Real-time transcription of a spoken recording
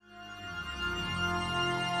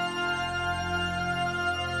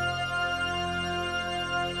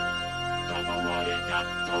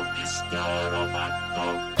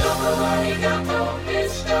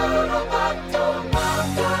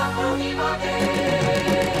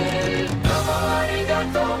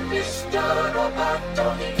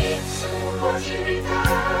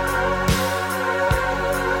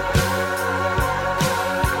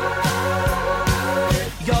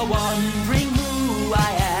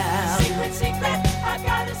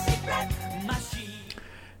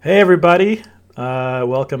Hey everybody,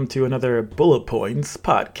 welcome to another Bullet Points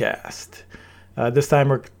podcast. This time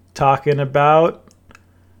we're talking about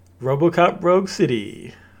RoboCop Rogue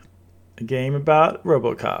City, a game about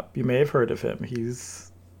RoboCop. You may have heard of him.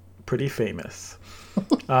 He's pretty famous.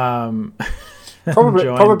 Probably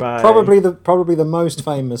the most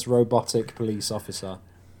famous robotic police officer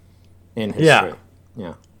in history.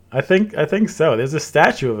 Yeah. I think so. There's a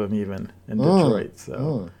statue of him even in Detroit.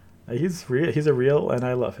 So. He's a real, and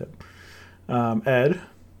I love him. Ed,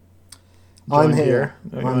 I'm here.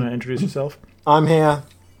 You want to introduce yourself? I'm here.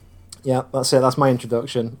 Yeah, that's it. That's my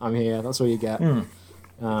introduction. I'm here. That's all you get.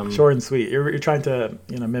 Short and sweet. You're trying to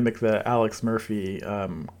mimic the Alex Murphy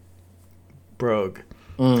brogue.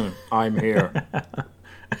 I'm here.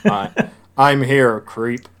 I'm here,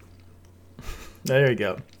 creep. There you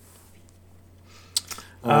go.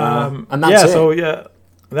 And that's it. So yeah.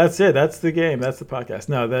 That's it. That's the game. That's the podcast.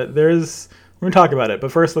 No, we're going to talk about it.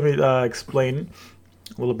 But first, let me explain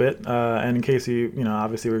a little bit. And in case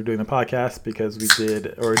obviously we're doing the podcast because we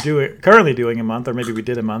did, or currently doing a month, or maybe we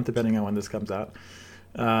did a month, depending on when this comes out,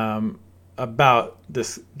 about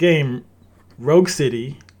this game, Rogue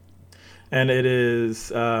City. And it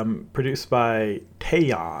is produced by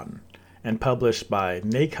Teyon and published by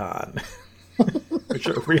Nacon, which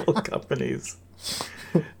are real companies.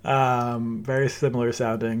 Very similar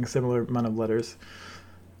sounding, similar amount of letters,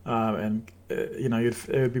 and it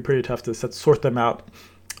would be pretty tough to sort them out.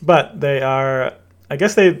 But they are, I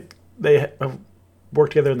guess they have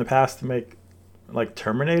worked together in the past to make like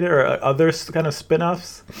Terminator or other kind of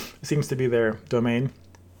spin-offs. It seems to be their domain.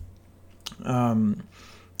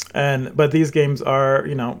 But these games are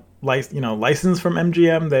licensed from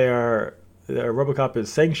MGM. RoboCop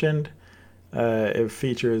is sanctioned. It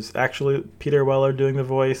features actually Peter Weller doing the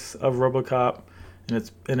voice of RoboCop,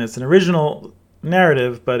 and it's an original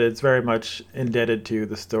narrative, but it's very much indebted to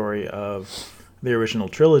the story of the original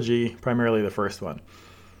trilogy, primarily the first one.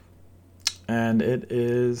 And it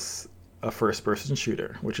is a first-person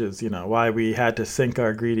shooter, which is why we had to sink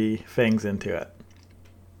our greedy fangs into it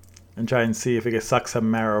and try and see if we could suck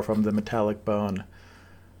some marrow from the metallic bone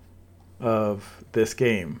of this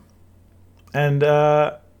game. And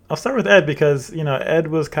I'll start with Ed because Ed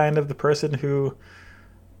was kind of the person who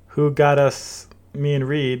got us, me and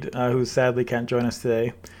Reed, who sadly can't join us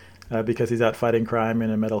today because he's out fighting crime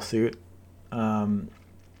in a metal suit. Ed,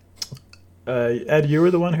 you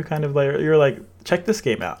were the one who kind of you were like, check this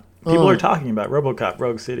game out. People are talking about RoboCop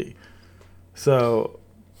Rogue City. So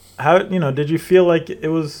how did you feel like it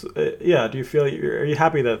was? Do you feel are you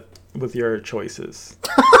happy with your choices?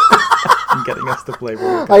 Getting us to play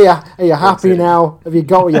RoboCop. Are you happy now? Have you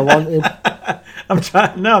got what you wanted?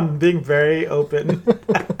 I'm being very open.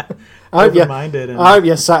 I hope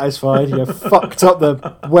you're satisfied. You fucked up the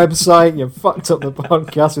website. You fucked up the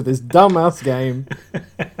podcast with this dumbass game.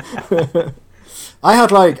 I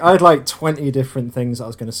had like 20 different things I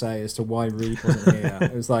was going to say as to why Reed wasn't here.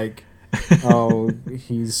 It was like,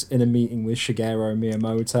 he's in a meeting with Shigeru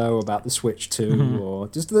Miyamoto about the Switch 2, or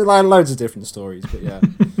just like loads of different stories. But yeah.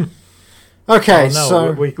 Okay,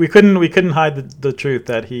 so we couldn't hide the truth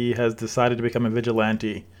that he has decided to become a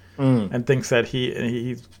vigilante, and thinks that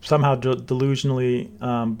he somehow delusionally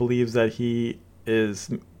believes that he is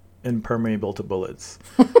impermeable to bullets.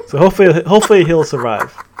 So hopefully he'll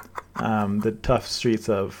survive the tough streets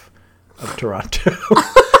of Toronto.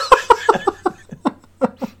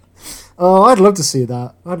 Oh, I'd love to see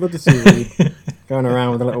that. I'd love to see Reed going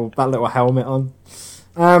around with that little helmet on.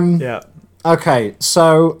 Yeah. Okay,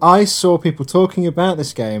 so I saw people talking about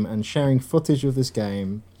this game and sharing footage of this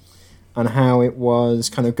game and how it was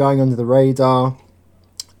kind of going under the radar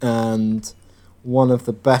and one of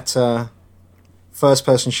the better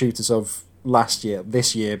first-person shooters of this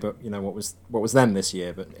year, but what was then this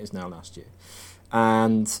year, but is now last year.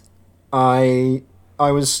 And I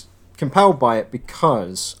was compelled by it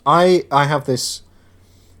because I have this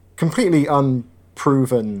completely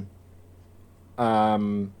unproven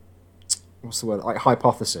what's the word, like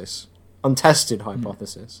hypothesis, untested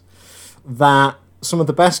hypothesis, that some of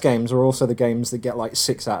the best games are also the games that get like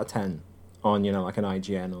 6 out of 10 on, like an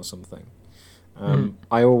IGN or something.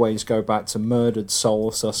 I always go back to Murdered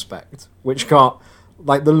Soul Suspect, which got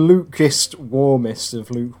like the warmest of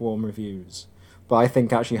lukewarm reviews. but I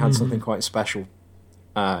think actually had something quite special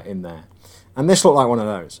in there. And this looked like one of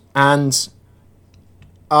those. And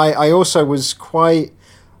I also was quite...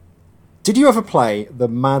 Did you ever play the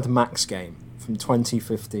Mad Max game from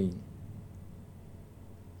 2015?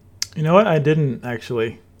 You know what? I didn't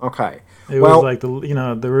actually. Okay. It was like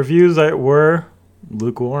the reviews were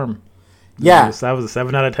lukewarm. Yeah. That was a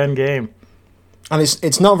 7 out of 10 game. And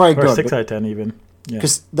it's not very good. Or 6 out of 10 even.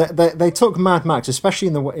 Because they took Mad Max, especially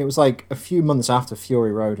it was like a few months after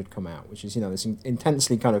Fury Road had come out, which is, this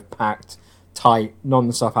intensely kind of packed, tight,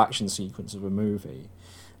 non-stop action sequence of a movie.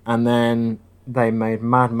 And then they made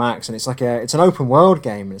Mad Max, and it's an open world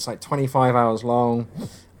game, and it's like 25 hours long,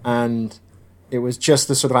 and it was just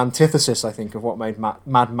the sort of antithesis, I think, of what made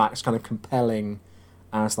Mad Max kind of compelling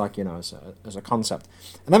as as a concept.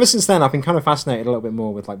 And ever since then, I've been kind of fascinated a little bit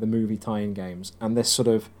more with like the movie tie-in games and this sort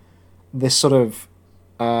of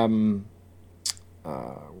I don't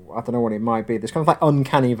know what it might be. This kind of like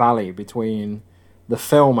uncanny valley between the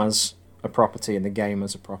film as a property and the game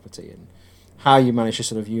as a property, and how you manage to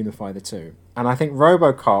sort of unify the two. And I think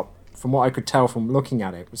RoboCop, from what I could tell from looking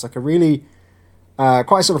at it, was like a really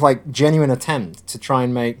quite sort of like genuine attempt to try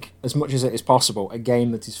and make, as much as it is possible, a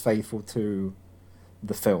game that is faithful to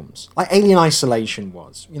the films. Like Alien Isolation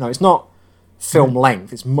was. It's not film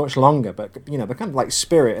length, it's much longer, but the kind of like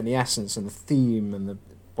spirit and the essence and the theme and the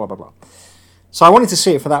blah blah blah. So I wanted to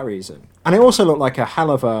see it for that reason. And it also looked like a hell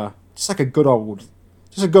of a good old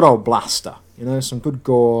blaster, some good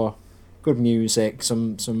gore, good music,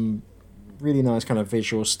 some really nice kind of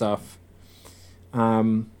visual stuff.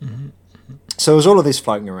 So there was all of this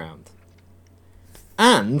floating around.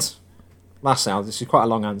 And lastly, this is quite a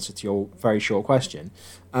long answer to your very short question,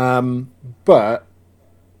 but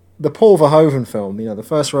the Paul Verhoeven film, the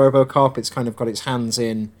first RoboCop, it's kind of got its hands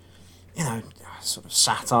in, sort of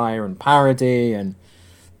satire and parody and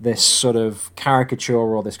this sort of caricature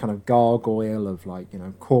or this kind of gargoyle of like,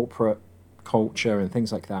 corporate culture and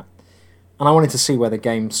things like that. And I wanted to see where the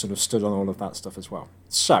game sort of stood on all of that stuff as well.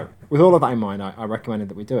 So, with all of that in mind, I recommended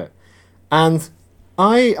that we do it. And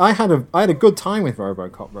I had a good time with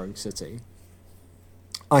RoboCop Rogue City.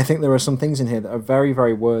 I think there are some things in here that are very,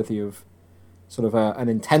 very worthy of sort of an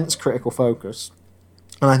intense critical focus,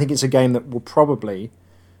 and I think it's a game that will probably,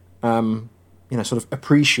 sort of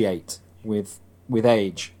appreciate with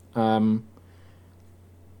age. At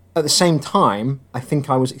the same time, I think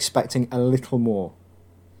I was expecting a little more,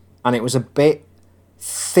 and it was a bit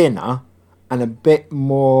thinner and a bit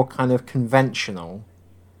more kind of conventional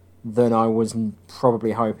than I was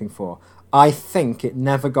probably hoping for. I think it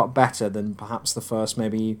never got better than perhaps the first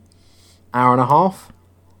maybe hour and a half.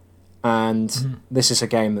 And this is a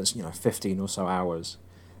game that's 15 or so hours,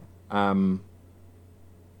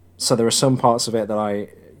 so there are some parts of it that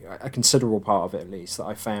a considerable part of it at least, that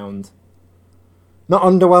I found not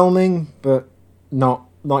underwhelming, but not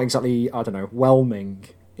exactly, I don't know, whelming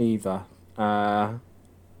either.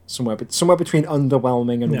 Somewhere between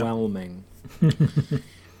underwhelming and whelming.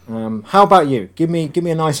 How about you? Give me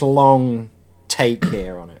a nice long take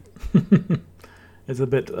here on it. It's a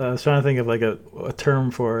bit. I was trying to think of like a term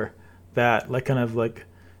for that, like kind of like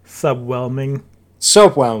subwhelming,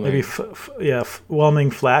 maybe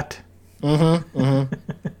whelming flat.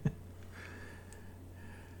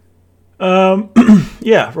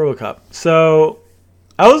 RoboCop. So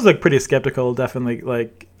I was like pretty skeptical, definitely,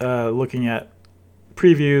 like looking at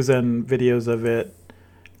previews and videos of it,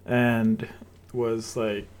 and was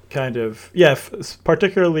like kind of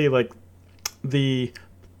particularly like the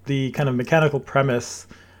kind of mechanical premise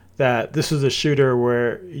that this was a shooter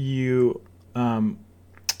where you're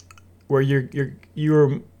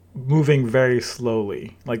moving very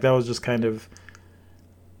slowly. Like that was just kind of,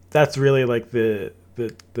 that's really like the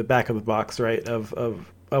back of the box, right, of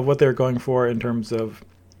what they're going for in terms of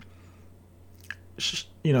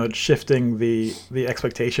shifting the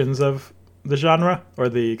expectations of the genre, or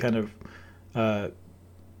the kind of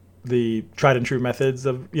the tried and true methods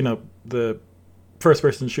of the first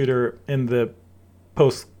person shooter in the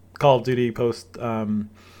post Call of Duty, post kind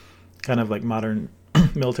of like modern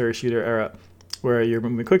military shooter era, where you're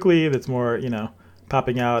moving quickly. That's more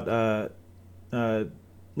popping out,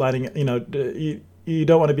 lining. You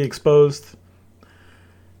don't want to be exposed.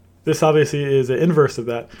 This obviously is an inverse of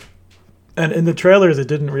that. And in the trailers, it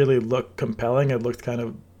didn't really look compelling. It looked kind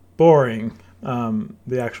of boring,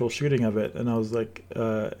 the actual shooting of it. And I was like,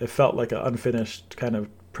 it felt like an unfinished kind of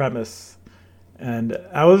premise. And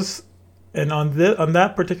on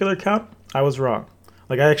that particular count, I was wrong.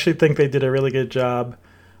 Like, I actually think they did a really good job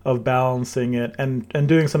of balancing it and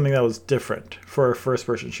doing something that was different for a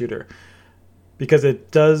first-person shooter. Because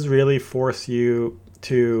it does really force you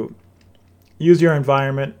to, use your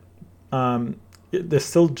environment. There's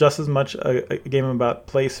still just as much a game about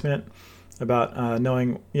placement, about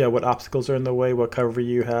knowing what obstacles are in the way, what cover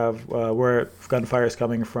you have, where gunfire is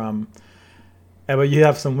coming from. But you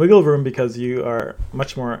have some wiggle room because you are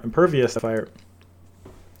much more impervious to fire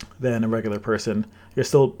than a regular person. You're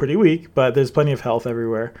still pretty weak, but there's plenty of health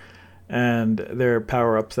everywhere, and there are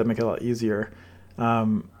power-ups that make it a lot easier.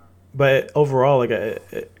 But overall, like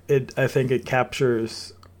I think it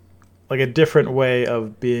captures like a different way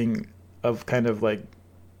of being, of kind of like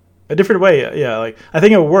a different way. Yeah, like I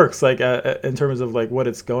think it works like in terms of like what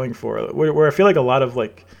it's going for. Where I feel like a lot of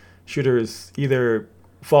like shooters either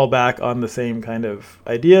fall back on the same kind of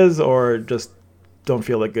ideas or just don't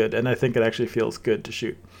feel that good, and I think it actually feels good to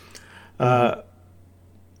shoot. Where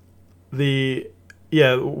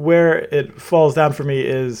it falls down for me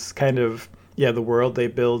is kind of the world they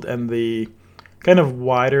build and the kind of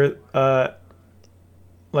wider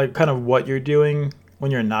like kind of what you're doing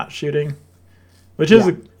when you're not shooting, which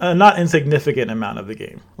is a not insignificant amount of the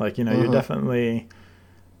game. Like you're definitely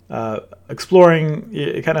exploring.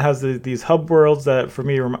 It kind of has these hub worlds that for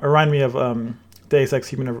me remind me of Deus Ex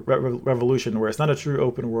Human Revolution, where it's not a true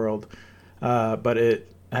open world, but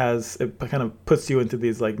it kind of puts you into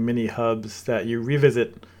these like mini hubs that you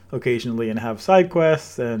revisit occasionally and have side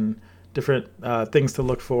quests and different things to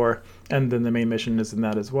look for, and then the main mission is in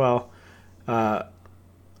that as well.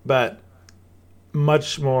 But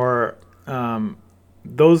much more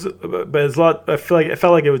but it's a lot. I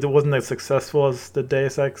felt like it wasn't as successful as the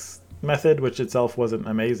Deus Ex method, which itself wasn't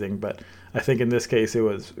amazing. But I think in this case,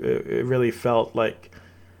 it really felt like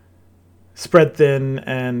spread thin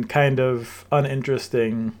and kind of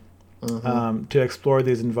uninteresting to explore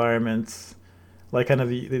these environments. Like kind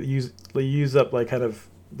of use up like kind of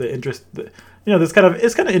the interest. It's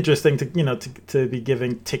kind of interesting to be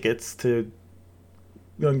giving tickets to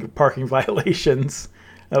parking violations.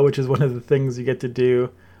 Which is one of the things you get to do,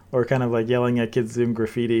 or kind of like yelling at kids doing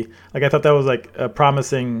graffiti. Like I thought that was like a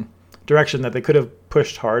promising direction that they could have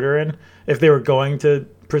pushed harder in if they were going to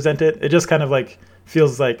present it. It just kind of like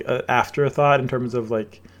feels like an afterthought in terms of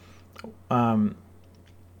like what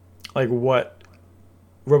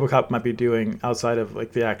RoboCop might be doing outside of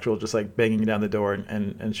like the actual just like banging down the door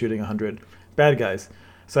and shooting 100 bad guys.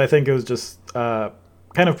 So I think it was just kind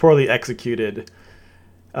of poorly executed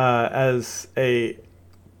as a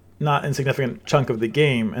not insignificant chunk of the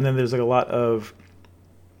game. And then there's like a lot of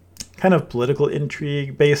kind of political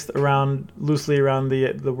intrigue based loosely around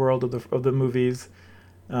the world of the movies.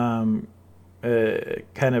 Kind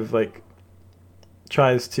of like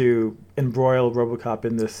tries to embroil RoboCop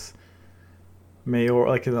in this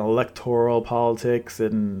like in electoral politics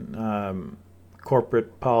and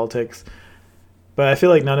corporate politics. But I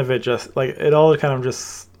feel like none of it just like it all kind of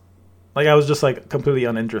just like I was just like completely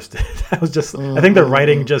uninterested. I was just I think the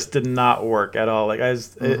writing just did not work at all. Like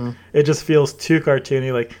it just feels too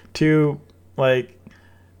cartoony, like too like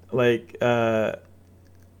all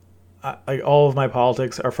of my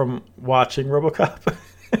politics are from watching RoboCop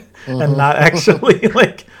and not actually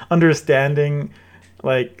like understanding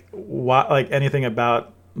like what like anything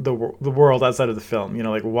about the world outside of the film.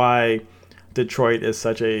 Like why Detroit is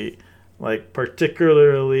such a like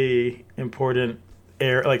particularly important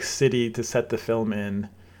city to set the film in,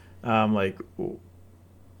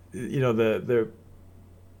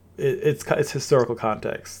 it's historical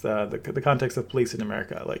context, the context of police in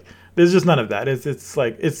America. Like there's just none of that. It's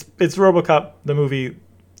RoboCop the movie,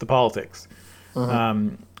 the politics,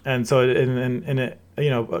 and so in it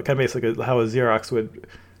kind of basically how a Xerox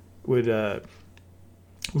would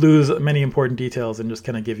lose many important details and just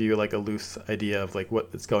kind of give you like a loose idea of like what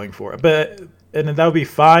it's going for. And that would be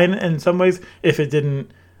fine in some ways if it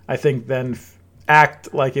didn't, I think, then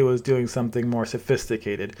act like it was doing something more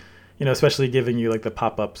sophisticated, especially giving you like the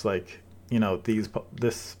pop-ups like,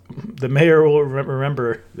 the mayor will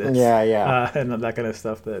remember this. And that kind of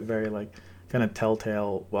stuff, that very like kind of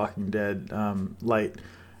telltale Walking Dead light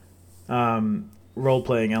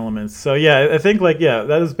role-playing elements. So I think like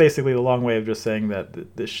that is basically a long way of just saying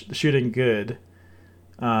that the shooting good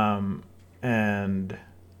and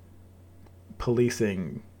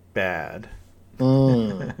policing bad.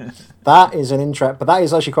 That is but that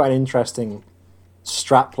is actually quite an interesting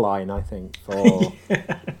strap line, I think, for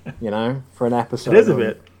for an episode. It is a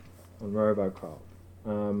bit on RoboCop.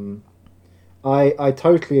 I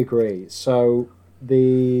totally agree. So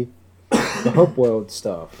the hub world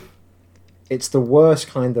stuff, it's the worst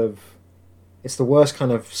kind of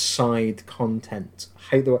side content. I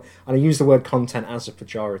hate the word, and I use the word content as a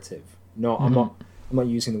pejorative. I'm not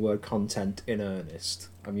using the word content in earnest.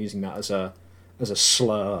 I'm using that as a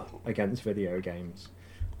slur against video games.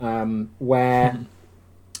 where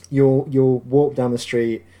you'll walk down the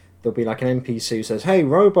street. There'll be like an NPC who says, "Hey,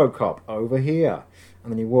 RoboCop, over here,"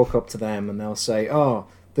 and then you walk up to them and they'll say, "Oh,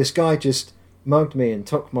 this guy just mugged me and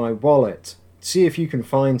took my wallet. See if you can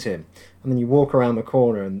find him." And then you walk around the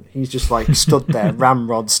corner and he's just like stood there,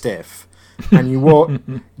 ramrod stiff. And you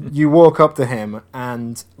walk up to him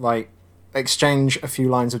and like exchange a few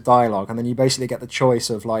lines of dialogue, and then you basically get the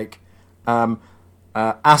choice of like,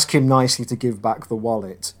 ask him nicely to give back the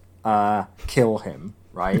wallet, kill him,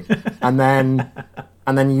 right? and then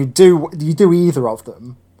you do either of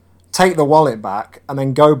them, take the wallet back, and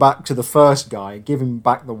then go back to the first guy, give him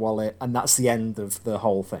back the wallet, and that's the end of the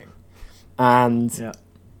whole thing. And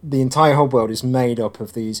the entire whole world is made up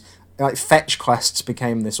of these, like, fetch quests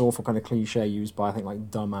became this awful kind of cliche used by, I think, like,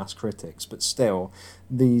 dumbass critics, but still,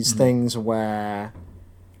 these things where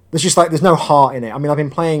there's no heart in it. I mean, I've been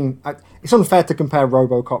playing. It's unfair to compare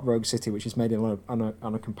RoboCop Rogue City, which is made on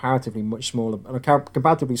a comparatively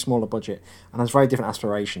comparatively smaller budget and has very different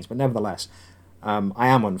aspirations, but nevertheless, I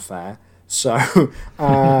am unfair. So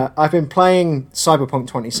I've been playing Cyberpunk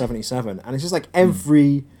 2077, and it's just like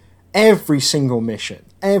every single mission,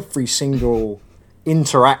 every single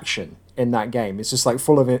interaction in that game is just like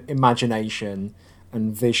full of imagination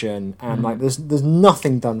and vision, and like there's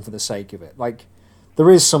nothing done for the sake of it. Like, there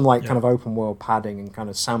is some like kind of open world padding and kind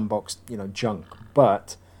of sandbox, junk,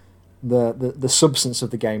 but the substance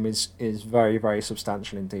of the game is very, very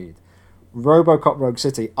substantial indeed. RoboCop Rogue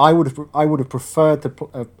City, I would have preferred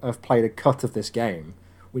to have played a cut of this game,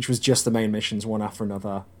 which was just the main missions one after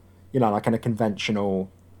another, like in a conventional,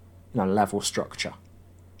 level structure.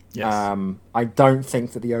 Yes. I don't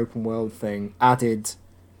think that the open world thing added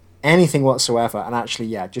anything whatsoever, and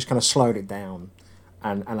actually, just kind of slowed it down,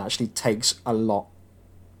 and actually takes a lot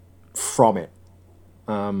from it.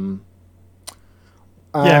 I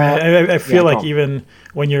feel like even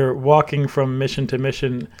when you're walking from mission to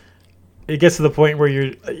mission, it gets to the point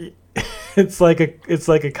where it's like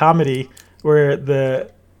a comedy where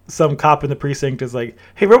some cop in the precinct is like,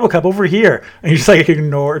 "Hey, RoboCop, over here," and you just like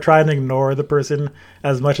try and ignore the person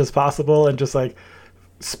as much as possible, and just like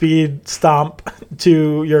speed stomp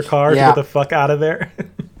to your car to get the fuck out of there,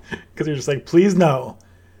 because you're just like, "Please no."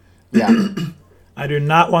 Yeah. I do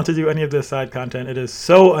not want to do any of this side content. It is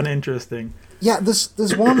so uninteresting. Yeah,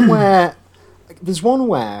 there's one where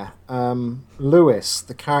Lewis,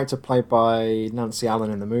 the character played by Nancy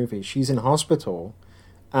Allen in the movie, she's in hospital,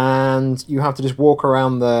 and you have to just walk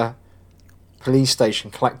around the police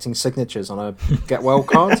station collecting signatures on a get well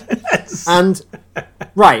card. Yes. And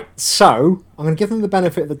right, so I'm going to give them the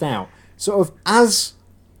benefit of the doubt, sort of as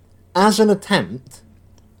an attempt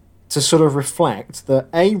to sort of reflect that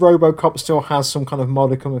A, RoboCop still has some kind of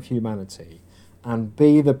modicum of humanity, and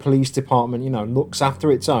B, the police department, looks after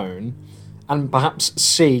its own, and perhaps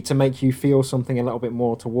C, to make you feel something a little bit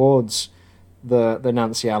more towards the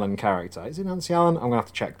Nancy Allen character. Is it Nancy Allen? I'm going to have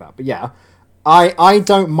to check that. But yeah, I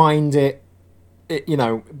don't mind it,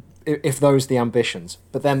 if those are the ambitions.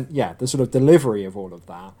 But then, the sort of delivery of all of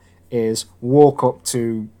that is walk up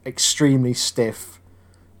to extremely stiff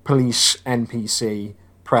police NPC,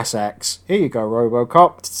 press X, here you go,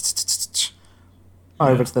 RoboCop,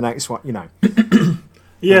 over to the next one,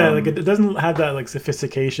 like it doesn't have that like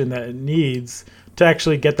sophistication that it needs to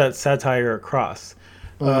actually get that satire across.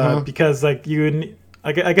 Because like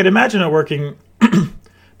I could imagine it working,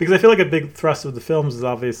 because I feel like a big thrust of the films is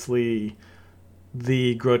obviously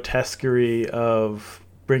the grotesquerie of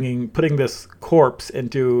putting this corpse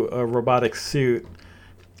into a robotic suit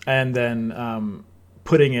and then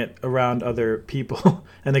putting it around other people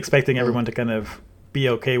and expecting everyone to kind of be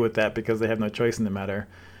okay with that because they have no choice in the matter.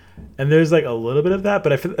 And there's like a little bit of that,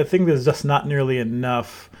 but I think there's just not nearly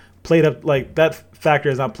enough played up. Like that factor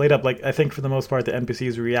is not played up. Like I think for the most part, the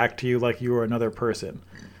NPCs react to you like you are another person.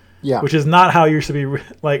 Yeah. Which is not how you should be,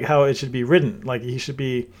 like how it should be written. Like he should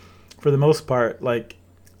be, for the most part, like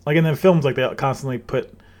in the films, like they constantly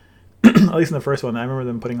put, at least in the first one, I remember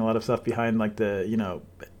them putting a lot of stuff behind like the,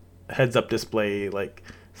 heads up display, like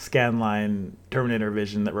scan line Terminator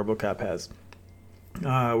vision that RoboCop has,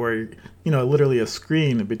 where literally a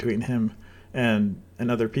screen between him and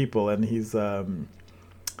other people, and he's like,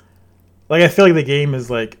 I feel like the game is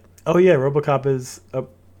like, oh yeah, RoboCop is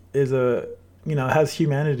a has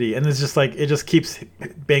humanity, and it's just like it just keeps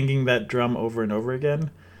banging that drum over and over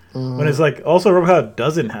again, when it's like also RoboCop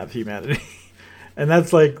doesn't have humanity, and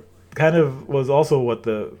that's like kind of was also what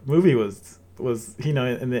the movie was in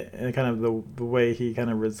kind of the way he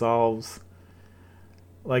kind of resolves.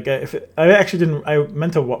 Like I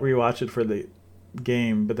meant to rewatch it for the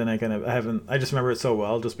game, but then I just remember it so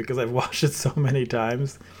well just because I've watched it so many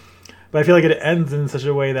times. but I feel like it ends in such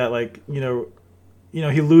a way that like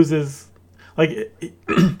he loses like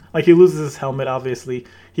like he loses his helmet. Obviously,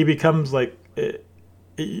 he becomes like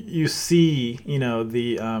you see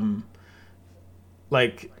the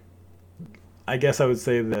like I guess I would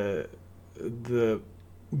say the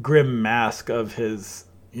grim mask of his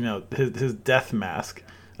his death mask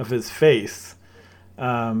of his face.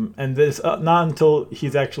 And this not until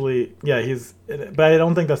he's actually but I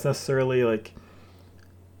don't think that's necessarily like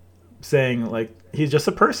saying like he's just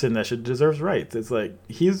a person that should deserves rights. It's like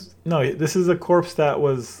this is a corpse that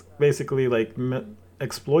was basically like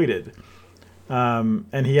exploited,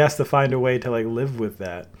 and he has to find a way to like live with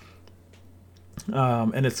that.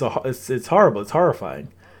 And it's horrible. It's horrifying.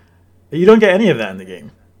 You don't get any of that in the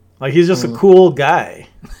game. Like he's just a cool guy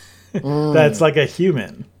that's like a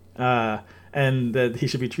human. And that he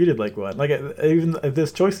should be treated like one. Like even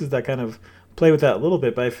there's choices that kind of play with that a little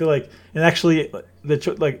bit, but I feel like, and actually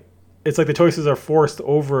it's like the choices are forced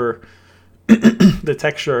over the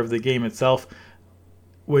texture of the game itself,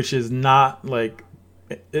 which is not like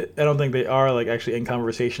I don't think they are like actually in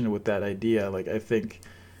conversation with that idea. Like I think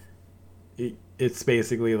it's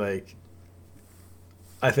basically like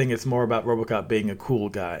I think it's more about RoboCop being a cool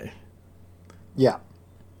guy. Yeah.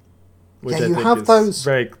 Which I think is those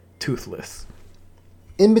very toothless.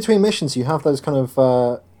 In between missions, you have those kind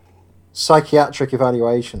of psychiatric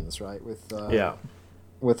evaluations, right? With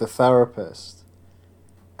the therapist,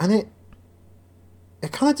 and it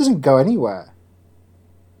kind of doesn't go anywhere.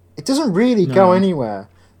 It doesn't really go anywhere.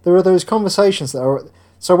 There are those conversations that are.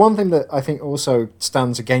 So one thing that I think also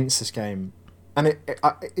stands against this game, and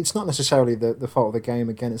it's not necessarily the fault of the game.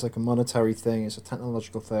 Again, it's like a monetary thing. It's a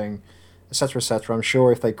technological thing, etc., etc. I'm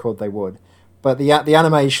sure if they could, they would. But the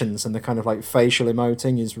animations and the kind of like facial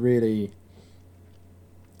emoting is really,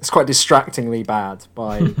 it's quite distractingly bad.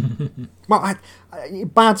 Bad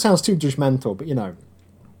sounds too judgmental, but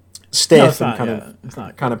stiff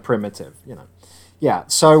and kind of primitive. Yeah.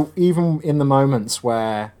 So even in the moments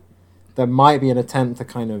where there might be an attempt to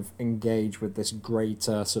kind of engage with this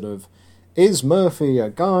greater sort of, is Murphy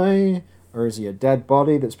a guy? Or is he a dead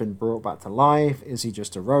body that's been brought back to life? Is he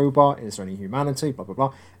just a robot? Is there any humanity? Blah, blah,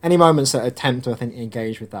 blah. Any moments that attempt to, I think,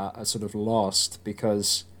 engage with that are sort of lost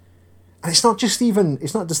because... And it's not just the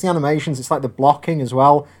animations, it's like the blocking as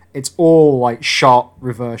well. It's all like shot,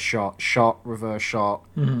 reverse shot, reverse shot.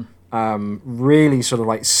 Mm-hmm. Really sort of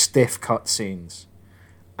like stiff cutscenes.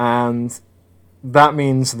 And that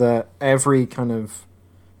means that every kind of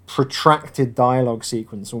protracted dialogue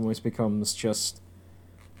sequence almost becomes just...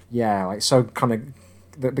 Yeah, like so kind of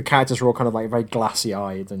the characters are all kind of like very glassy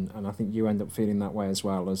eyed, and I think you end up feeling that way as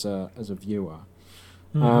well as a viewer.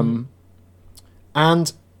 Mm-hmm.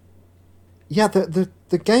 And yeah, the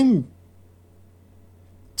game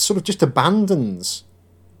sort of just abandons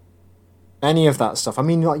any of that stuff. I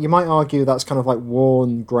mean, like you might argue that's kind of like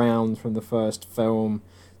worn ground from the first film,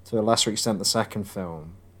 to a lesser extent the second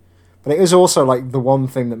film. But it is also like the one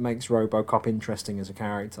thing that makes RoboCop interesting as a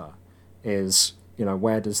character is,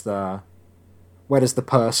 where does the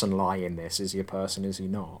person lie in this? Is he a person? Is he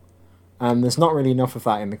not? And there's not really enough of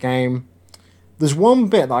that in the game. There's one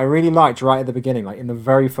bit that I really liked right at the beginning, like in the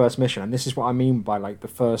very first mission, and this is what I mean by like the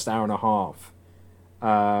first hour and a half,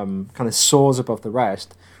 kind of soars above the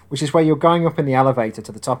rest, which is where you're going up in the elevator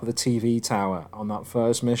to the top of the TV tower on that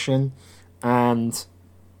first mission, and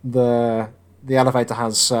the elevator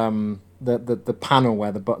has the panel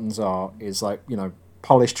where the buttons are is like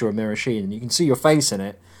polished to a mirror sheen, and you can see your face in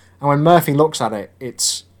it. And when Murphy looks at it,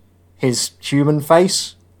 it's his human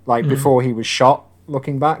face, like before he was shot.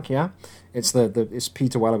 Looking back, yeah, it's it's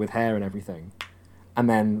Peter Weller with hair and everything, and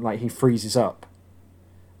then like he freezes up,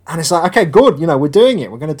 and it's like, okay, good, we're doing it.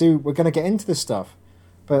 We're gonna get into this stuff.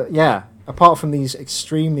 But yeah, apart from these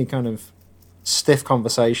extremely kind of stiff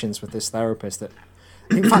conversations with this therapist, that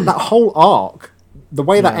in fact that whole arc, the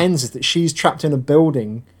way that ends is that she's trapped in a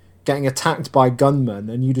building getting attacked by gunmen,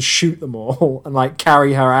 and you just shoot them all and like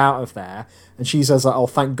carry her out of there, and she says like, "Oh,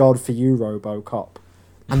 thank God for you, RoboCop,"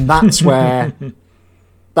 and that's where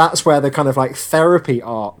the kind of like therapy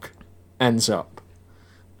arc ends up.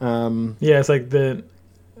 It's like the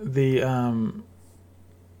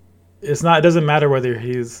it's not. It doesn't matter whether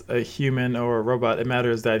he's a human or a robot. It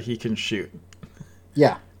matters that he can shoot.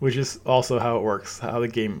 Yeah, which is also how it works, how the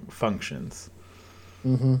game functions.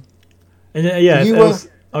 Mm-hmm. And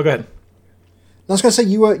oh, go ahead. I was going to say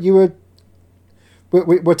you were.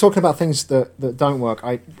 We're talking about things that don't work.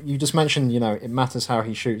 You just mentioned it matters how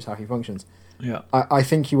he shoots, how he functions. Yeah. I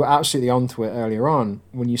think you were absolutely onto it earlier on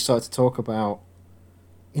when you started to talk about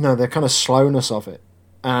the kind of slowness of it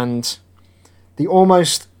and the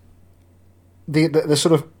almost the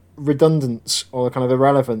sort of redundance or kind of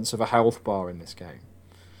irrelevance of a health bar in this game.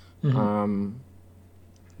 Mm-hmm.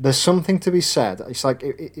 There's something to be said. It's like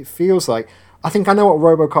it feels like I think I know what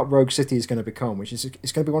RoboCop Rogue City is going to become, which is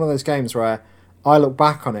it's going to be one of those games where I look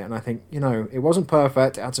back on it and I think, it wasn't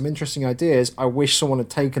perfect. It had some interesting ideas. I wish someone had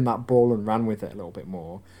taken that ball and ran with it a little bit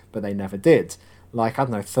more, but they never did. Like, I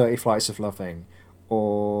don't know, 30 Flights of Loving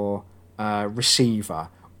or Receiver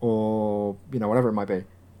or, whatever it might be.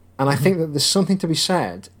 And I think that there's something to be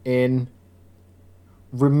said in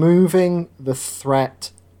removing the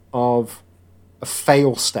threat of a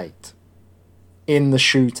fail state in the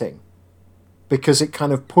shooting, because it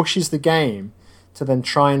kind of pushes the game to then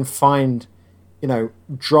try and find,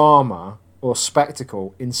 drama or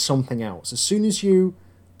spectacle in something else. As soon as you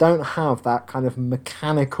don't have that kind of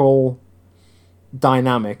mechanical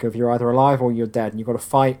dynamic of you're either alive or you're dead and you've got to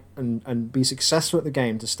fight and be successful at the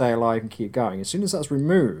game to stay alive and keep going, as soon as that's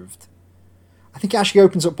removed, I think it actually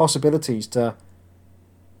opens up possibilities to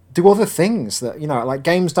do other things that, like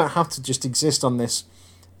games don't have to just exist on this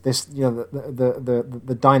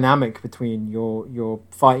the dynamic between your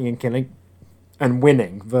fighting and killing and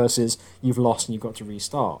winning versus you've lost and you've got to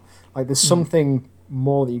restart. Like there's something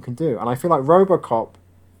more that you can do. And I feel like RoboCop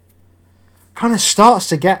kind of starts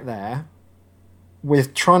to get there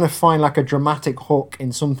with trying to find like a dramatic hook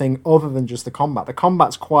in something other than just the combat. The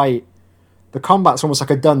combat's almost like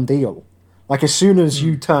a done deal. Like as soon as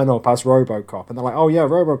you turn up as RoboCop and they're like, oh yeah,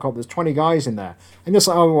 RoboCop, there's 20 guys in there. And you're just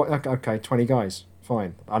like, oh, okay, 20 guys.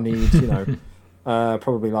 Fine. I need,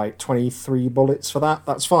 probably like 23 bullets for that.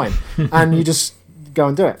 That's fine. And you just go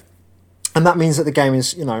and do it. And that means that the game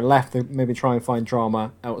is, left to maybe try and find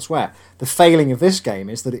drama elsewhere. The failing of this game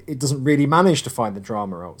is that it doesn't really manage to find the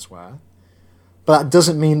drama elsewhere. But that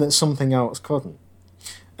doesn't mean that something else couldn't.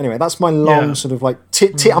 Anyway, that's my long sort of like...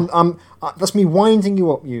 that's me winding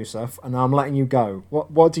you up, Yusuf, and I'm letting you go.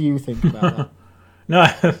 What do you think about that? No,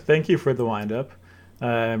 thank you for the wind up.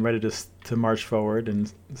 I'm ready to march forward in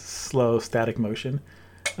slow, static motion.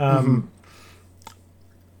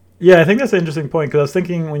 Yeah, I think that's an interesting point, because I was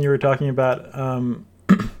thinking when you were talking about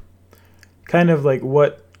kind of like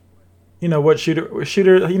what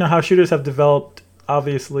shooter, how shooters have developed,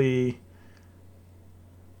 obviously,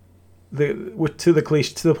 to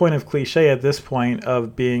the point of cliche at this point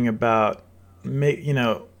of being about,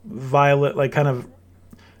 violent, like kind of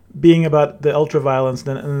being about the ultra violence,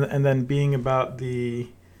 and then being about the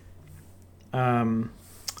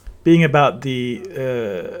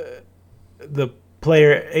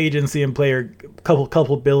player agency and player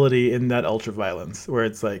culpability in that ultra violence, where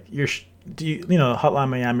it's like Hotline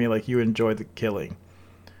Miami, like you enjoy the killing.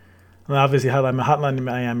 And obviously, Hotline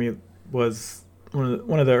Miami was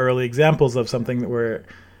one of the early examples of something where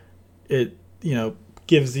it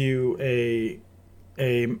gives you a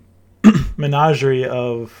menagerie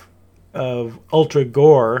of ultra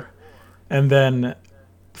gore, and then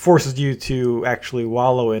forces you to actually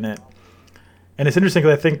wallow in it. And it's interesting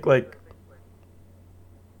because I think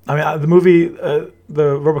the movie, the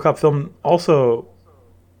RoboCop film, also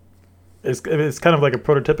is kind of like a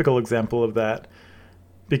prototypical example of that,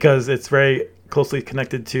 because it's very closely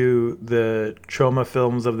connected to the trauma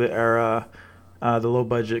films of the era, the low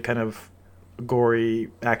budget kind of gory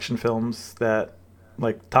action films that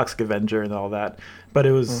like Toxic Avenger and all that. But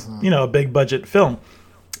it was a big budget film,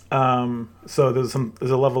 so there's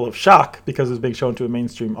a level of shock because it was being shown to a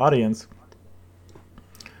mainstream audience.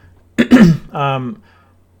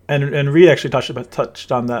 And Reed actually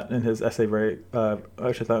touched on that in his essay very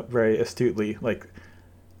astutely. Like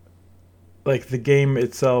the game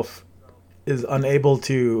itself is unable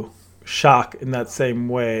to shock in that same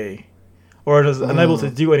way, or it is unable to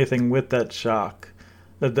do anything with that shock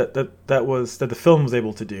that the film was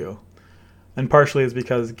able to do. And partially is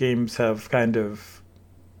because games have kind of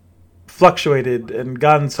fluctuated and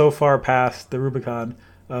gotten so far past the Rubicon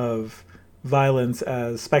of violence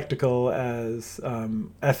as spectacle, as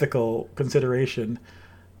ethical consideration,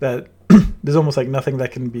 that there's almost like nothing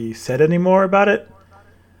that can be said anymore about it.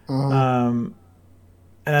 And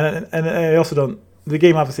I also don't. The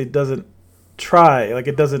game obviously doesn't try. Like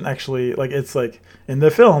it doesn't actually like. It's like in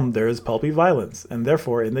the film there is pulpy violence, and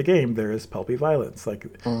therefore in the game there is pulpy violence. Like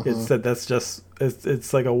it's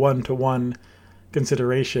it's like a 1-to-1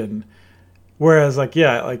 consideration. Whereas like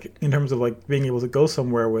in terms of like being able to go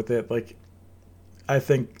somewhere with it, like I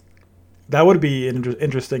think that would be an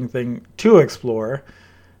interesting thing to explore,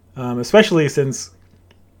 especially since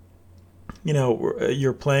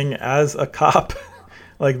you're playing as a cop.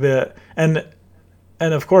 And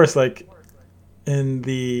of course, like in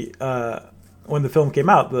the when the film came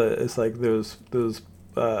out, it's like those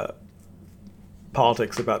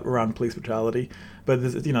politics around police brutality. But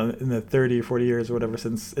this, in the 30 or 40 years or whatever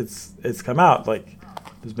since it's come out, like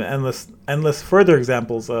there's been endless further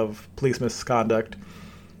examples of police misconduct.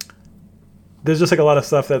 There's just like a lot of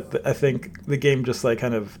stuff that I think the game just like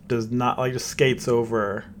kind of does not, like, just skates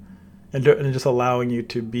over, and just allowing you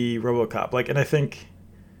to be RoboCop. Like, and I think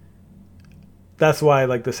that's why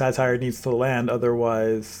like the satire needs to land.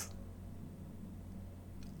 Otherwise,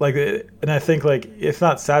 like, and I think like if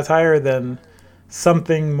not satire, then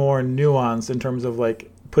something more nuanced in terms of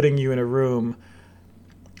like putting you in a room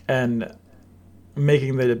and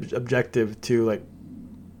making the objective to like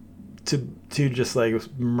to just like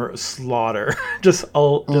slaughter, just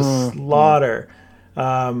slaughter.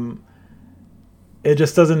 It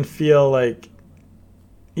just doesn't feel like,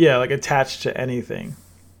 like attached to anything.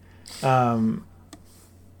 And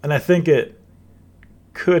I think it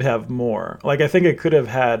could have more. Like, I think it could have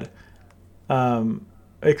had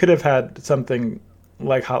something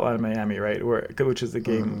like Hotline Miami, right? Which is a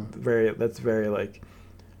game that's very like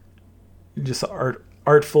just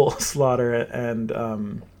artful slaughter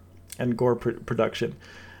and gore production.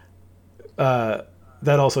 That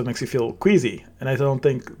also makes you feel queasy, and I don't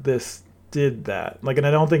think this did that. Like, and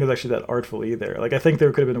I don't think it was actually that artful either. Like, I think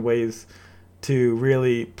there could have been ways to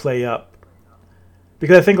really play up,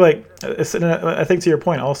 because I think I think to your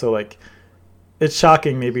point also, like, it's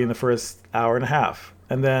shocking maybe in the first hour and a half,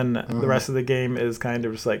 and then the rest of the game is kind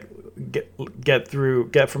of just like get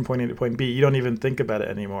from point A to point B. You don't even think about it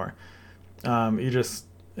anymore. You just,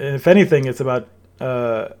 if anything, it's about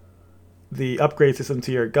the upgrade system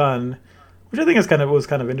to your gun, which I think was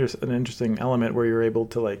kind of an interesting element, where you're able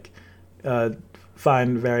to like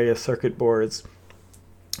find various circuit boards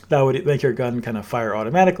that would make your gun kind of fire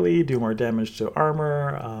automatically, do more damage to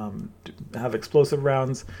armor, have explosive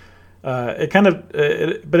rounds. But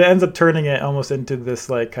it ends up turning it almost into this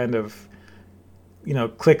like kind of,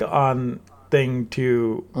 click on thing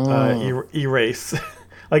to erase.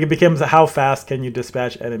 Like, it becomes how fast can you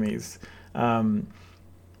dispatch enemies. And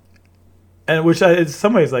which in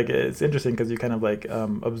some ways, like, it's interesting because you kind of like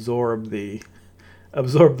absorb the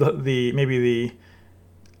maybe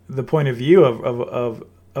the point of view of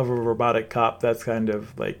a robotic cop that's kind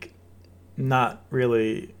of like not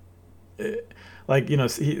really like,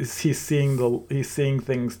 he's seeing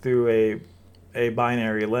things through a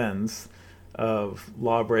binary lens of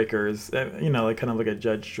lawbreakers, like kind of like a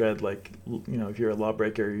Judge Dredd, like, if you're a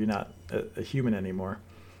lawbreaker, you're not a human anymore.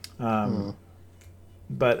 But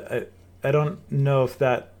I don't know if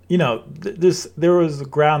that, there was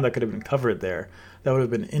ground that could have been covered there that would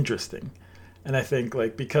have been interesting. And I think,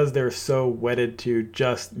 like, because they're so wedded to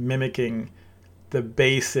just mimicking the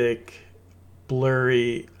basic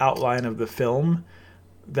blurry outline of the film,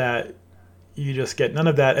 that you just get none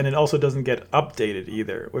of that, and it also doesn't get updated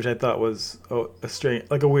either, which I thought was a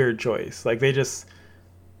weird choice. Like, there's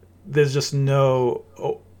just no,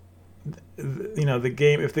 the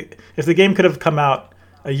game, if the game could have come out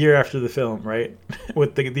a year after the film, right,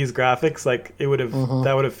 with these graphics, like, it would have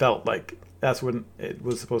that would have felt like that's when it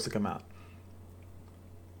was supposed to come out.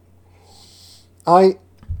 I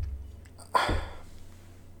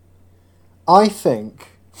think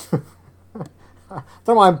I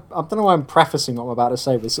don't know why I'm prefacing what I'm about to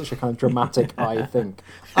say with such a kind of dramatic I think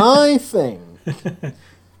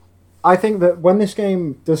that when this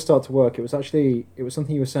game does start to work, it was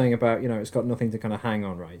something you were saying about, it's got nothing to kind of hang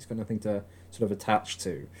on, right? It's got nothing to sort of attach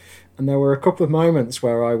to. And there were a couple of moments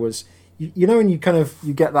where I was, when you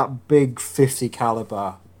get that big 50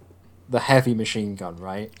 caliber, the heavy machine gun,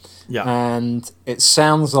 right? Yeah. And it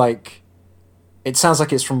sounds like it's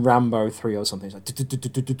from Rambo 3 or something. It's like,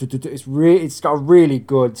 it's got a really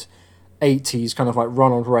good 80s kind of like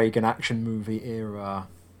Ronald Reagan action movie era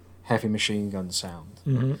heavy machine gun sound.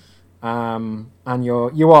 And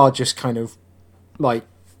you are just kind of like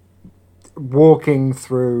walking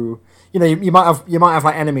through, you might have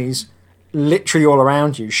like enemies literally all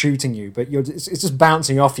around you shooting you, but it's just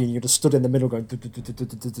bouncing off you and you're just stood in the middle going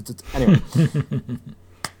anyway.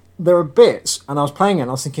 There are bits, and I was playing it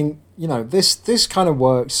and I was thinking, this kind of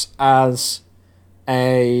works as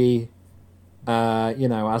a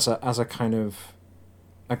as a kind of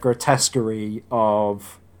a grotesquerie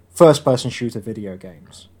of first person shooter video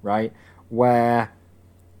games, right? Where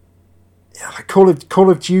Call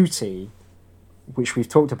of Duty, which we've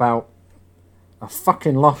talked about a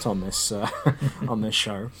fucking lot on this on this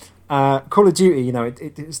show. Call of Duty,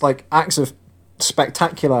 it's like acts of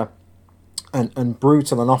spectacular and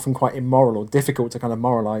brutal and often quite immoral or difficult to kind of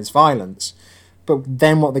moralize violence. But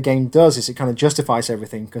then what the game does is it kind of justifies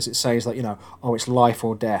everything, because it says, like, it's life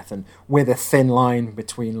or death, and we're the thin line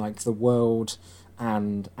between like the world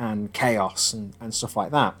and chaos and stuff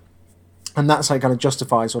like that. And that's how it kind of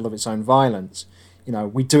justifies all of its own violence. You know,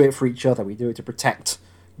 we do it for each other. We do it to protect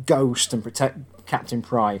Ghost and protect Captain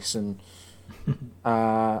Price and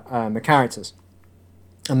the characters.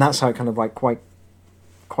 And that's how it kind of like quite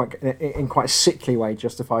in quite a sickly way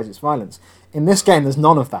justifies its violence. In this game, there's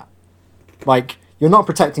none of that. Like, you're not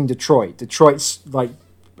protecting Detroit. Detroit's like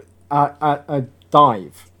a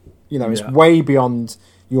dive. You know, it's way beyond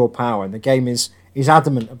your power, and the game is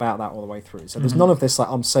adamant about that all the way through. So there's none of this like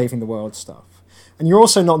I'm saving the world stuff. And you're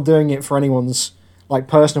also not doing it for anyone's like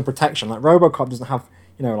personal protection. Like RoboCop doesn't have,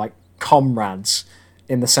 you know, like comrades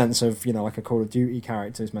in the sense of, you know, like a Call of Duty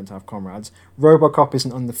character is meant to have comrades. RoboCop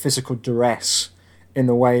isn't under physical duress in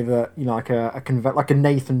the way that, you know, like a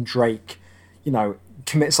Nathan Drake, you know,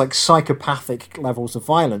 commits like psychopathic levels of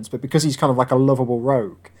violence, but because he's kind of like a lovable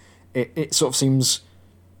rogue, it sort of seems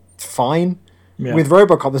fine. Yeah. With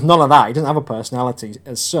RoboCop, there's none of that. He doesn't have a personality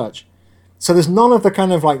as such. So there's none of the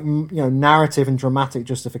kind of like, you know, narrative and dramatic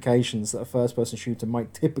justifications that a first-person shooter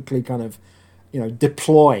might typically kind of, you know,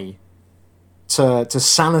 deploy to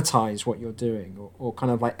sanitize what you're doing or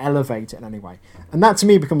kind of like elevate it in any way. And that to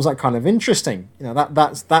me becomes like kind of interesting. You know,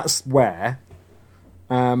 that's where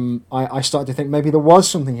I started to think maybe there was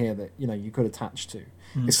something here that, you know, you could attach to.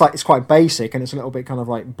 It's like, it's quite basic and it's a little bit kind of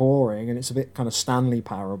like boring and it's a bit kind of Stanley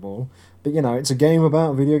Parable, but you know, it's a game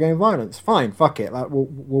about video game violence. Fine, fuck it. Like,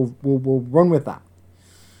 we'll run with that.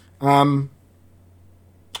 And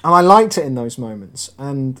I liked it in those moments,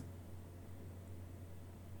 and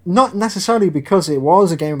not necessarily because it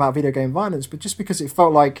was a game about video game violence, but just because it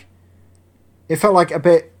felt like a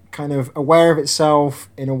bit kind of aware of itself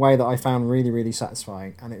in a way that I found really, really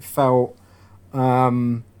satisfying, and it felt a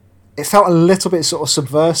little bit sort of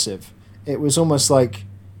subversive. It was almost like,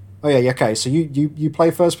 oh yeah, okay, so you play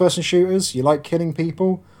first-person shooters, you like killing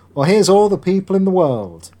people? Well, here's all the people in the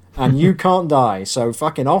world, and you can't die, so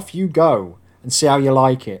fucking off you go, and see how you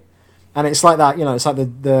like it. And it's like that, you know, it's like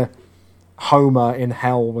the Homer in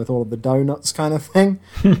hell with all of the donuts kind of thing.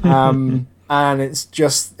 And it's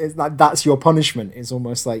like, that's your punishment. It's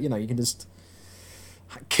almost like, you know, you can just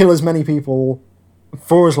kill as many people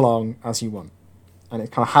for as long as you want. And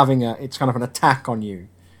it's kind of it's kind of an attack on you.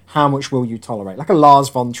 How much will you tolerate? Like a Lars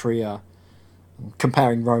von Trier,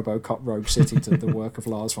 comparing RoboCop Rogue City to the work of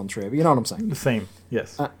Lars von Trier. But you know what I'm saying? The same,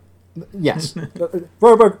 yes. Yes.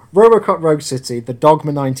 RoboCop Rogue City, the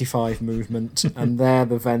Dogma 95 movement, and there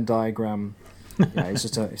the Venn diagram. Yeah, it's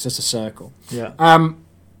just a circle. Yeah.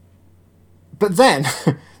 But then,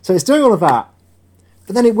 so it's doing all of that,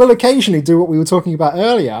 but then it will occasionally do what we were talking about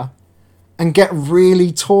earlier, and get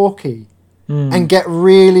really talky. And get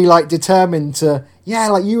really like determined to, yeah,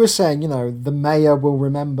 like you were saying, you know, the mayor will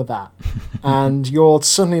remember that. And you're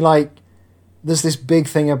suddenly like, there's this big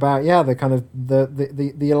thing about, yeah, the kind of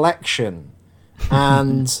the election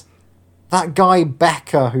and that guy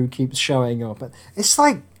Becker who keeps showing up. It's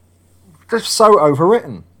like just so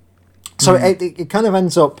overwritten. So it kind of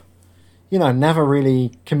ends up, you know, never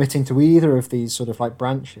really committing to either of these sort of like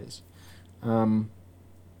branches.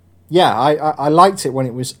 Yeah, I liked it when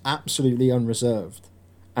it was absolutely unreserved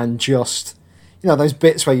and just, you know, those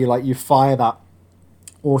bits where you fire that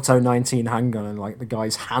Auto 19 handgun and like the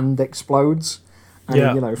guy's hand explodes and he,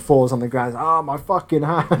 you know, falls on the ground. Oh, my fucking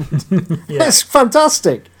hand! It's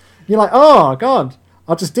fantastic. You're like, oh god,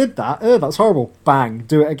 I just did that. Oh, that's horrible. Bang,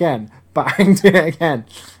 do it again. Bang, do it again.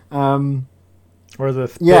 Or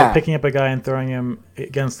picking up a guy and throwing him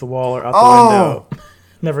against the wall or out the window.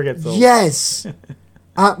 Never gets old. Yes.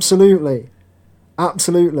 Absolutely.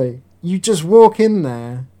 You just walk in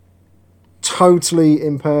there totally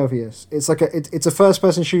impervious. It's like it's a first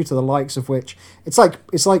person shooter the likes of which it's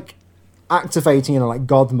like activating, you know, like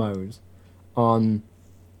God mode on,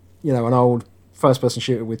 you know, an old first person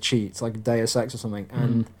shooter with cheats like Deus Ex or something,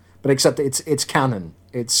 and but except it's canon.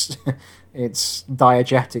 It's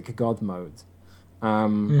diegetic God mode.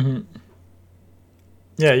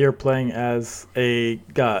 Yeah, you're playing as a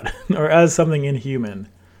god or as something inhuman.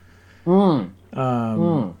 But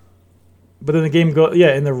then the game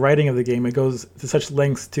in the writing of the game, it goes to such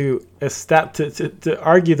lengths to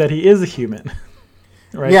argue that he is a human,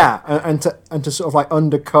 right? Yeah, and to sort of like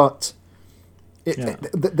undercut it.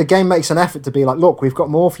 The game makes an effort to be like, look, we've got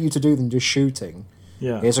more for you to do than just shooting.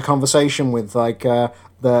 Yeah, here's a conversation with like a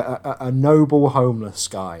noble homeless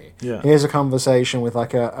guy. Yeah, here's a conversation with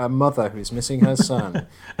like a mother who's missing her son.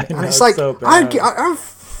 And it's like, so I don't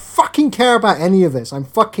fucking care about any of this. I'm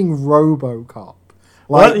fucking RoboCop.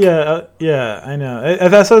 Like, yeah, I know.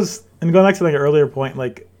 And going back to like an earlier point,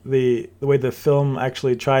 like the way the film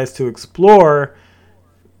actually tries to explore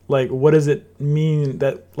like what does it mean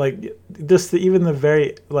that like just even the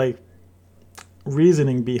very like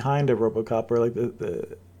reasoning behind a RoboCop, or like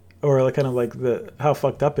the or like kind of like the how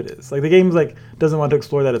fucked up it is. Like the game's like doesn't want to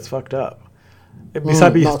explore that it's fucked up.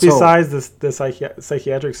 Besides the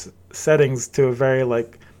psychiatric settings to a very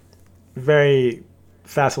like very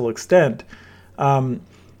facile extent, but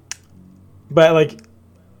like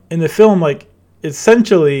in the film, like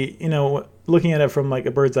essentially, looking at it from like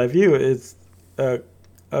a bird's eye view, it's a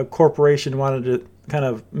corporation wanted to kind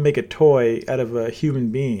of make a toy out of a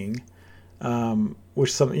human being,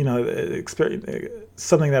 which something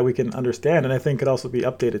that we can understand, and I think could also be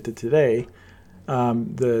updated to today.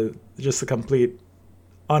 The complete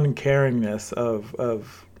uncaringness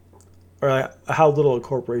of or how little a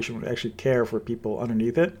corporation would actually care for people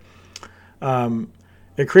underneath it.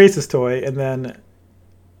 It creates this toy, and then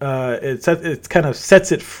it kind of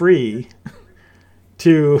sets it free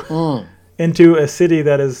to into a city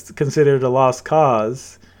that is considered a lost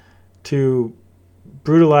cause to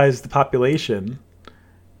brutalize the population,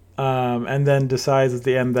 and then decides at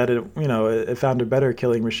the end that it found a better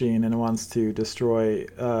killing machine and it wants to destroy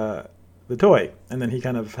the toy, and then he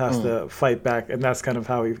kind of has to fight back, and that's kind of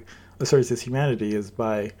how he asserts his humanity, is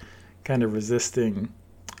by kind of resisting.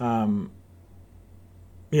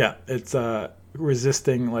 It's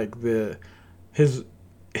resisting like his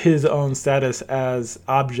own status as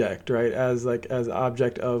object, right? As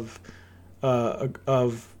object of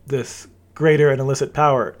this greater and illicit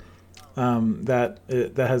power that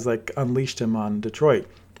has like unleashed him on Detroit.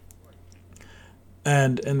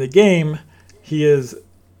 And in the game, he is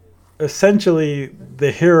essentially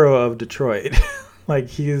the hero of Detroit. Like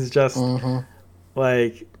he's just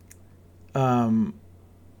like the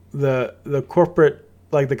corporate,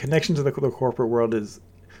 like the connection to the corporate world is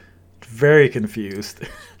very confused,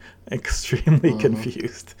 extremely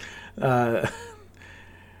confused. The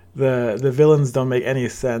villains don't make any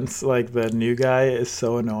sense. Like the new guy is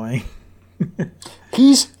so annoying.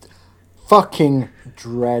 He's fucking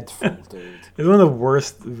dreadful, dude. He's one of the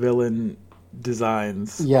worst villain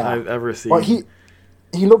designs I've ever seen. Well, he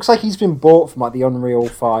looks like he's been bought from like the Unreal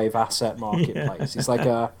 5 asset marketplace. It's like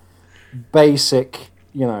a basic,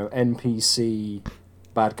 NPC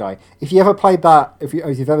bad guy. If you ever played that, if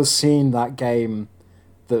you've ever seen that game,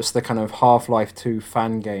 that's the kind of Half-Life 2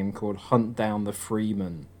 fan game called Hunt Down the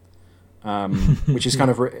Freeman, which is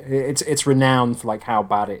kind of it's renowned for like how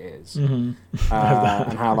bad it is, and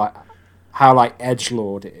how like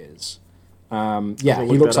edgelord it is.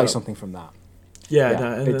 He looks like something from that.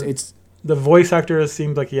 It's the voice actor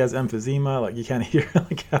seems like he has emphysema, like you can't hear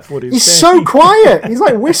like half what he's saying. He's so quiet. He's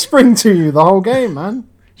like whispering to you the whole game, man.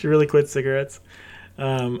 Should really quit cigarettes.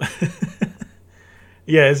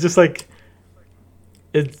 It's just like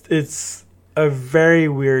it's a very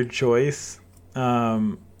weird choice,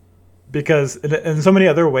 because in so many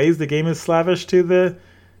other ways the game is slavish to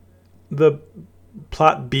the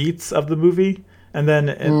plot beats of the movie, and then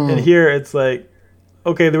and here it's like,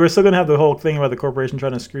 okay, we're still gonna have the whole thing about the corporation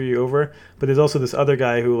trying to screw you over, but there's also this other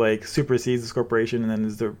guy who like supersedes this corporation and then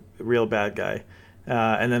is the real bad guy,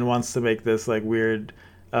 and then wants to make this like weird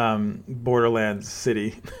Borderlands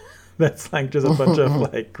city that's like just a bunch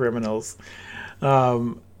of like criminals.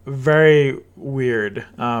 Very weird.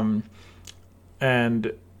 And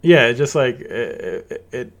it just like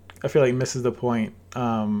it I feel like misses the point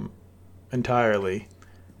entirely,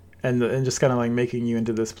 and just kind of like making you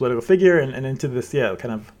into this political figure and into this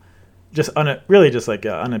kind of just really just like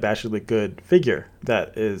an unabashedly good figure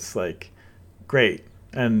that is like great,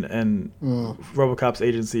 and RoboCop's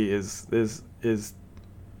agency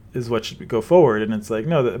is what should go forward. And it's like,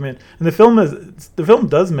 no, I mean, and the film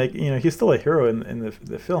does make, he's still a hero in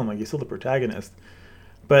the film, like he's still the protagonist,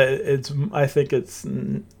 but I think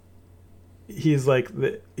he's like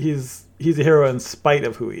he's a hero in spite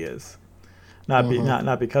of who he is, not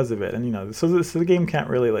because of it. And so the game can't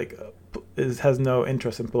really like has no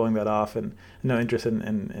interest in pulling that off, and no interest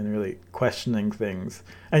in really questioning things,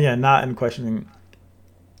 and not in questioning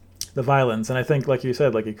the violence. And I think, like you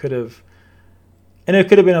said, like it could have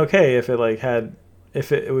been okay if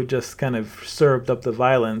it would just kind of served up the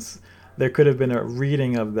violence. There could have been a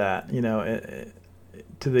reading of that,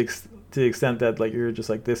 to the extent that like you're just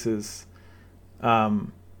like, this is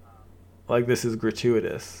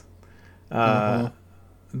gratuitous,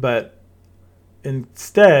 but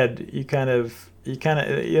instead you kind of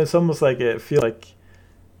it's almost like it feel like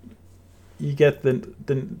you get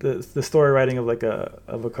the story writing of like a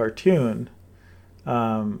cartoon,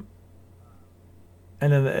 and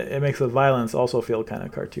then it makes the violence also feel kind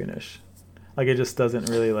of cartoonish. Like it just doesn't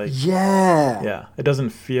really like. Yeah. It doesn't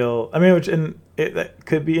feel. I mean, that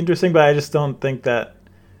could be interesting, but I just don't think that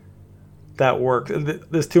that works.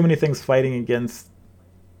 There's too many things fighting against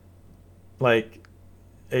like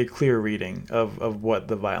a clear reading of what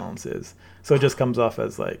the violence is. So it just comes off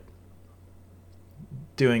as like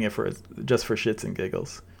doing it for just for shits and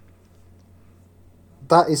giggles.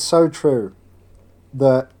 That is so true.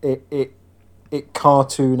 That it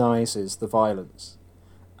cartoonizes the violence,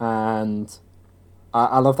 and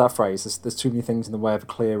I love that phrase. There's too many things in the way of a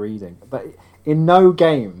clear reading. But in no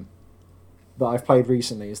game that I've played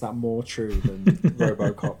recently is that more true than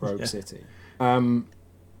RoboCop Rogue City. I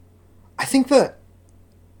think you're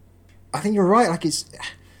right. Like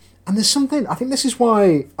and there's something. I think this is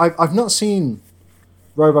why I've not seen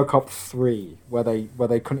RoboCop 3 where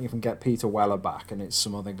they couldn't even get Peter Weller back and it's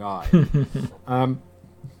some other guy.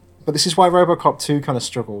 But this is why RoboCop 2 kind of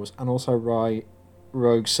struggles, and also why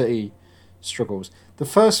Rogue City struggles. The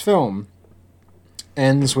first film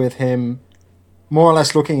ends with him more or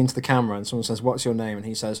less looking into the camera, and someone says, "What's your name?" and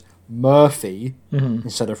he says Murphy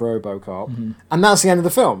instead of RoboCop, and that's the end of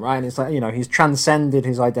the film, right? And it's like, he's transcended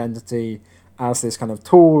his identity as this kind of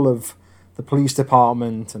tool of the police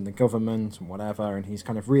department and the government and whatever, and he's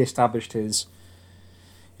kind of re-established his,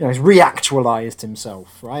 he's reactualized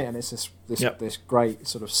himself, right? And it's this great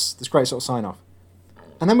sort of sign off.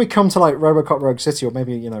 And then we come to like RoboCop Rogue City, or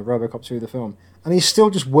maybe RoboCop 2 the film, and he's still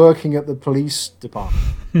just working at the police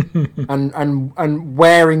department and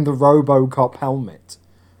wearing the RoboCop helmet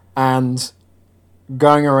and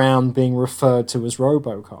going around being referred to as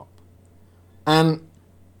RoboCop. And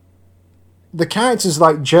the character's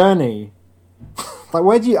like journey, like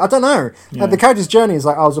I don't know. Yeah. Like, the character's journey is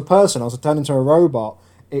like, I was a person, I was turned into a robot.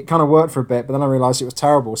 It kind of worked for a bit, but then I realised it was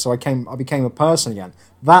terrible, so I became a person again.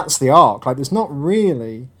 That's the arc. Like, there's not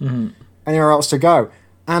really anywhere else to go.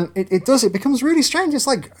 And it becomes really strange. It's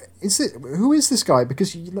like, who is this guy?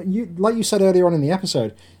 Because you like you said earlier on in the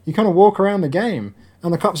episode, you kind of walk around the game,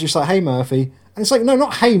 and the cops are just like, "Hey, Murphy," and it's like, no,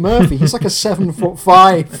 not "Hey, Murphy." He's like a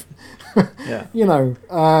 7'5",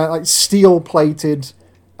 like steel-plated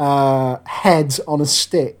head on a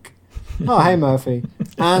stick. Oh, hey, Murphy,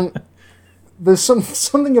 and there's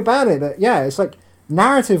something about it that, it's like,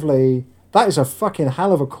 narratively, that is a fucking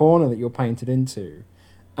hell of a corner that you're painted into,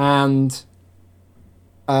 and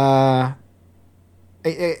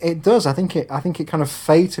it does. I think it kind of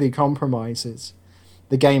fatally compromises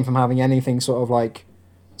the game from having anything sort of like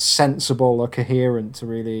sensible or coherent to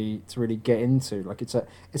really get into. Like, it's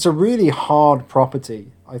a really hard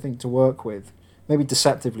property, I think, to work with, maybe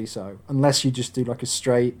deceptively so, unless you just do like a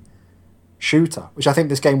straight shooter, which I think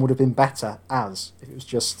this game would have been better as if it was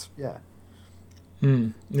just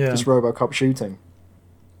just RoboCop shooting.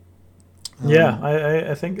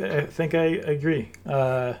 I think I agree.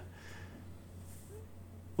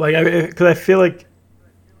 Because I feel like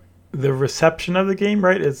the reception of the game,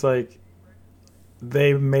 right, is like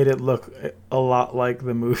they made it look a lot like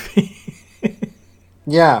the movie.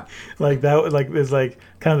 Yeah, like that. Like there's like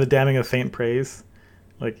kind of the damning of faint praise.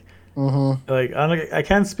 Like, like I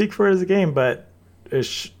can't speak for it as a game, but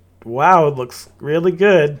wow, it looks really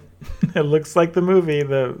good. It looks like the movie.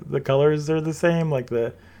 The colors are the same. Like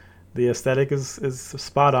the aesthetic is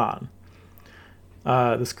spot on.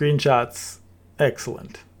 The screenshots,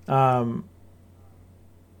 excellent. And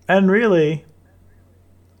really,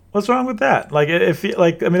 what's wrong with that? Like,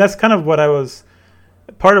 that's kind of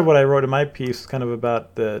part of what I wrote in my piece, kind of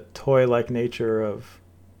about the toy-like nature of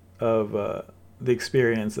the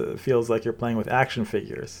experience. It feels like you're playing with action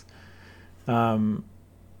figures.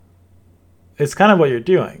 It's kind of what you're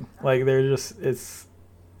doing. Like,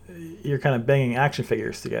 you're kind of banging action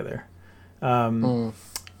figures together, and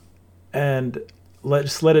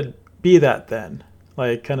let it be that then.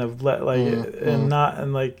 Like, kind of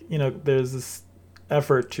there's this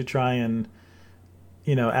effort to try and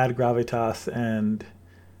add gravitas and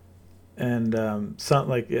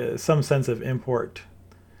some sense of import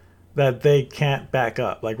that they can't back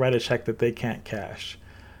up, like write a check that they can't cash,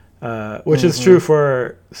 which is true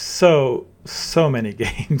for so many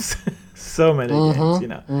games. So many games,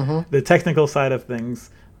 the technical side of things,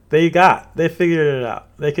 they figured it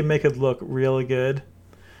out. They can make it look really good,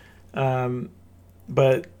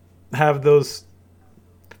 but have those,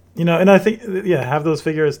 and I think, have those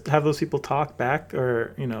people talk back,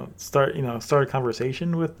 or start a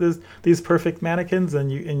conversation with these perfect mannequins,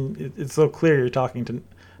 and it's so clear you're talking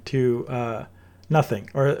to nothing,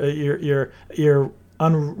 or you're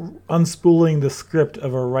unspooling the script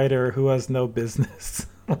of a writer who has no business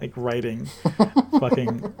like writing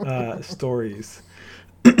fucking stories.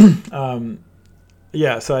 So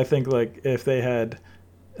I think, like, if they had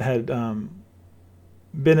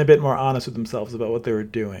been a bit more honest with themselves about what they were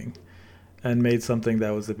doing and made something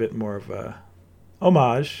that was a bit more of a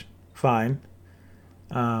homage fine.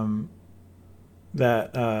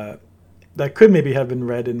 That that could maybe have been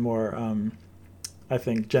read in more, I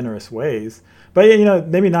think, generous ways. But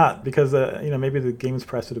maybe not, because maybe the games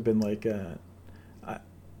press would have been like,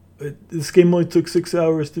 this game only took 6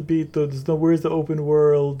 hours to beat. Where's the open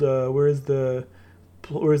world? Where's the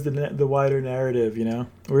wider narrative?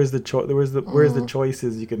 Where's the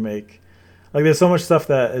choices you can make? Like, there's so much stuff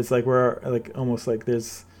that it's like we're like almost like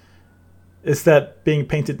it's that being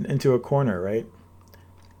painted into a corner, right?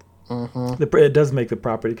 It does make the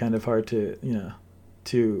property kind of hard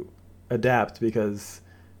to adapt, because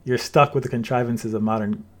you're stuck with the contrivances of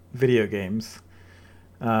modern video games,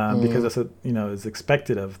 because that's what is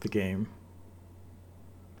expected of the game.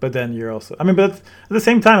 But then you're also, but at the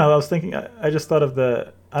same time, I was thinking, I just thought of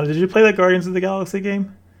did you play that Guardians of the Galaxy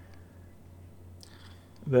game?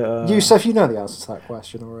 Yusuf, you know the answer to that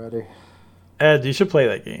question already. Ed, you should play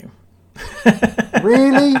that game.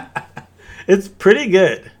 Really? It's pretty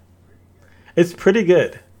good. It's pretty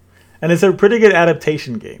good. And it's a pretty good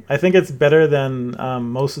adaptation game. I think it's better than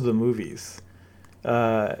most of the movies.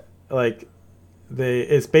 It's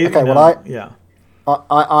based on...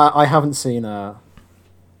 I haven't seen a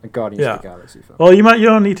Guardians of the Galaxy film. Well, you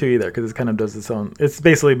don't need to either, because it kind of does its own... It's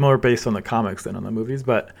basically more based on the comics than on the movies,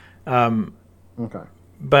 but... Okay.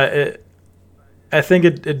 But I think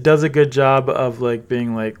it does a good job of like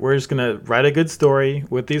being like, we're just gonna write a good story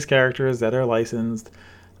with these characters that are licensed.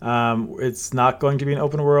 It's not going to be an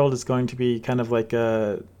open world. It's going to be kind of like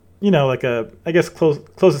I guess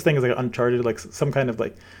closest thing is like Uncharted, like some kind of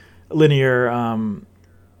like linear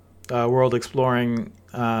world exploring,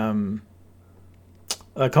 going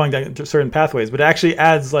down certain pathways. But it actually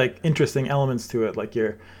adds like interesting elements to it, like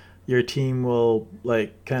your team will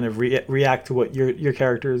like kind of react to what your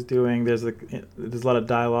character is doing. There's a lot of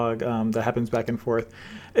dialogue that happens back and forth.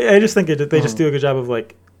 I just think they just do a good job of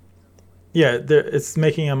like, it's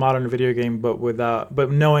making a modern video game, but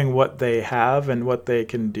knowing what they have and what they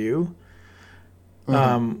can do.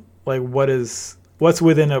 Like what's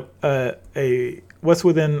within a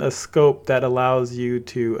scope that allows you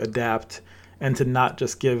to adapt and to not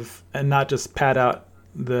just pad out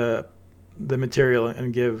the material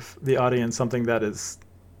and give the audience something that is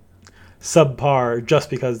subpar just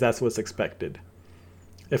because that's what's expected.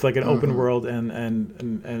 If like an open world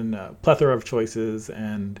and plethora of choices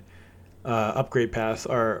and upgrade paths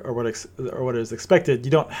are what is expected,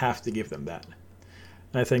 you don't have to give them that.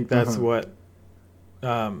 And I think that's what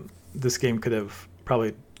this game could have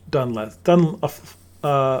probably done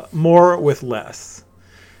more with less,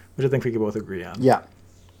 which I think we could both agree on. Yeah,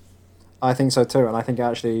 I think so too, and I think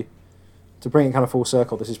actually, to bring it kind of full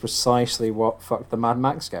circle, this is precisely what fucked the Mad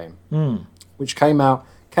Max game, which came out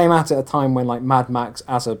at a time when like Mad Max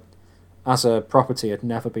as a property had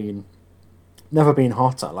never been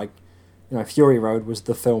hotter. Like, Fury Road was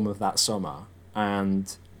the film of that summer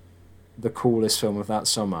and the coolest film of that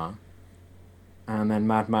summer, and then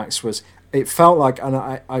Mad Max was. It felt like, and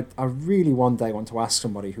I really one day want to ask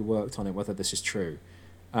somebody who worked on it whether this is true.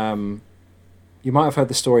 You might have heard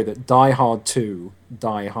the story that Die Hard 2,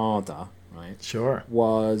 Die Harder, right? Sure. It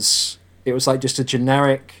was like just a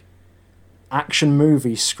generic action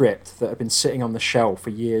movie script that had been sitting on the shelf for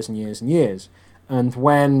years and years and years. And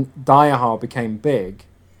when Die Hard became big,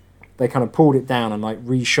 they kind of pulled it down and like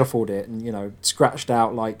reshuffled it and, scratched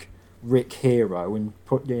out like Rick Hero and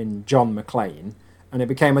put in John McClane, and it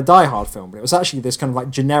became a Die Hard film. But it was actually this kind of like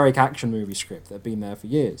generic action movie script that had been there for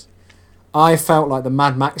years. I felt like the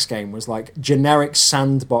Mad Max game was like generic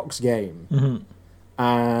sandbox game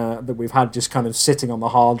that we've had just kind of sitting on the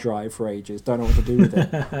hard drive for ages. Don't know what to do with it.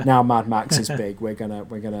 Now Mad Max is big. We're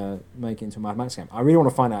gonna make it into a Mad Max game. I really want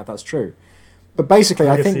to find out if that's true. But basically,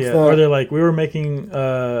 I think or they're like, we were making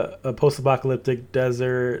a post-apocalyptic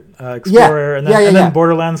desert explorer, and then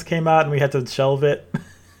Borderlands came out, and we had to shelve it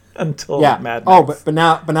until Mad Max. Oh, but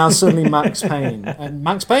now suddenly Max Payne and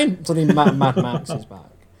Max Payne suddenly Mad Max is back.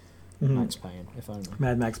 Max Payne, if only.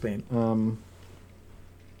 Mad Max Payne.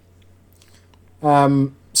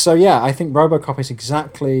 So yeah, I think RoboCop is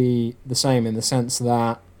exactly the same in the sense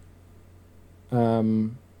that,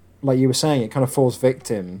 like you were saying, it kind of falls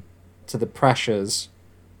victim to the pressures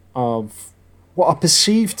of what are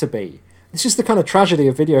perceived to be. This is the kind of tragedy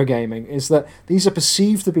of video gaming, is that these are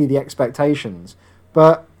perceived to be the expectations,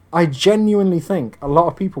 but I genuinely think a lot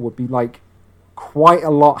of people would be like quite a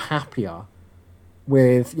lot happier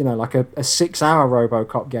with, like a 6-hour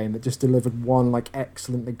RoboCop game that just delivered one like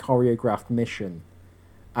excellently choreographed mission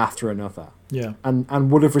after another. Yeah.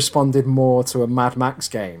 And would have responded more to a Mad Max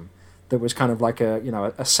game that was kind of like a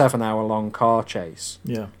 7-hour long car chase.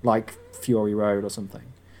 Yeah. Like Fury Road or something.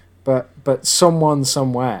 But someone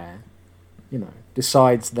somewhere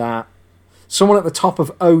decides that someone at the top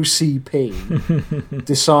of OCP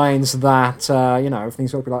decides that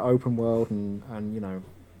everything's got to be like open world and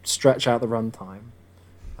stretch out the runtime,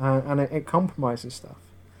 and it compromises stuff.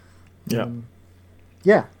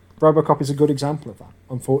 Yeah, RoboCop is a good example of that,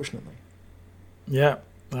 unfortunately. Yeah,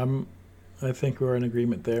 I think we're in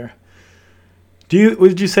agreement there.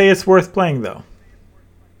 Would you say it's worth playing though?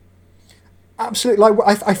 Absolutely.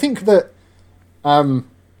 Like I think that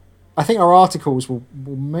I think our articles will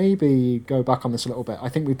maybe go back on this a little bit. I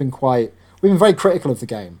think we've been very critical of the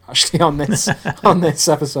game actually on this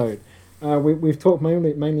episode. We've talked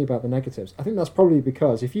mainly about the negatives. I think that's probably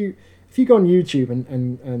because if you go on YouTube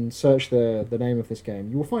and search the name of this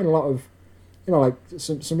game, you will find a lot of like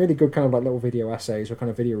some really good kind of like little video essays or kind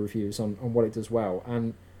of video reviews on what it does well,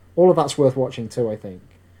 and all of that's worth watching too. I think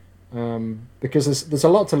because there's a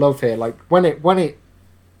lot to love here. Like when it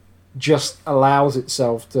just allows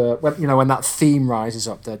itself to when that theme rises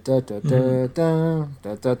up, da da da da da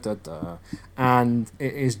da da da da, and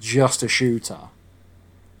it is just a shooter.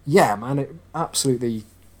 Yeah, man, it absolutely,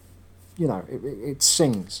 it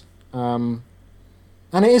sings, and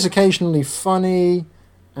it is occasionally funny,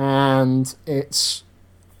 and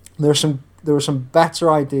there are some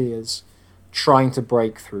better ideas trying to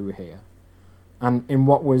break through here, and in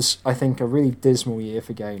what was, I think, a really dismal year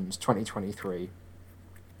for games, 2023.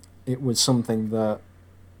 It was something that,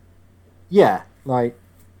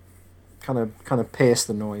 kind of pierced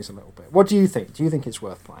the noise a little bit. What do you think? Do you think it's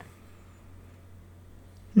worth playing?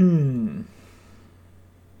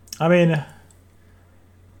 I mean,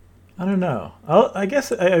 I don't know. I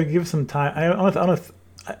guess I'll give some time.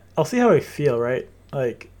 I'll see how I feel. Right?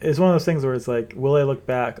 Like it's one of those things where it's like, will I look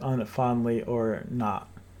back on it fondly or not?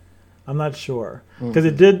 I'm not sure because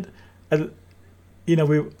it did. We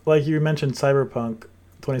like you mentioned Cyberpunk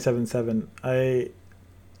 2077. I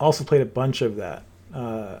also played a bunch of that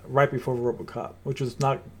right before RoboCop, which was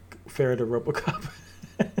not fair to RoboCop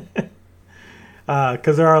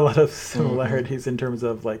because there are a lot of similarities in terms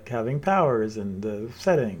of like having powers and the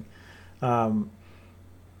setting, and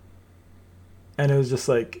it was just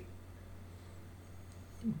like,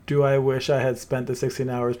 do I wish I had spent the 16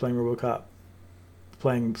 hours playing RoboCop,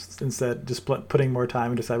 instead just putting more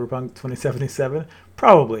time into Cyberpunk 2077?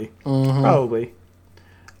 Probably.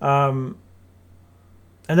 And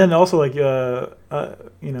then also like I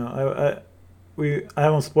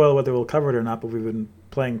won't spoil whether we'll cover it or not, but we've been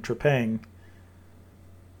playing Trepang.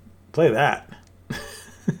 Play that.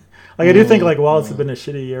 Like I do think like while it's been a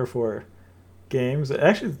shitty year for games,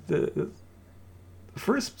 actually the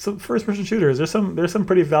first person shooters, there's some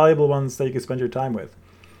pretty valuable ones that you can spend your time with.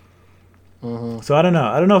 So I don't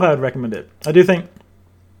know if I would recommend it. I do think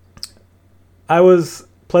I was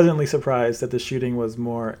pleasantly surprised that the shooting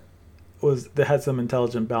that had some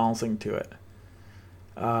intelligent balancing to it.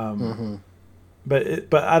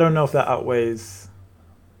 But I don't know if that outweighs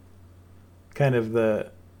kind of the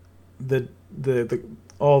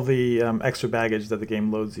all the extra baggage that the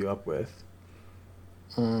game loads you up with.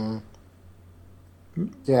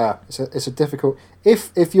 Yeah, it's a difficult.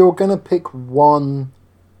 If you're gonna pick one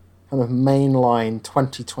kind of mainline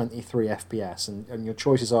 2023 FPS, and your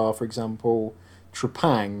choices are, for example,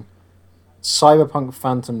 Trepang, Cyberpunk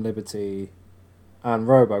Phantom Liberty, and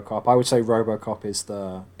RoboCop, I would say RoboCop is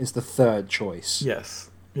the third choice. Yes.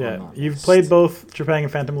 Yeah. You've played both Trepang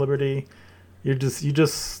and Phantom Liberty. You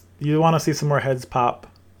want to see some more heads pop.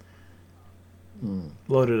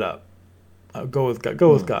 Load it up. Go with God.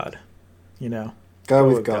 Go with God. Go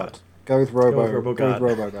with God. Go with RoboGod. Go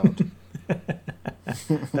with RoboGod.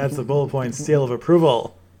 That's the bullet point seal of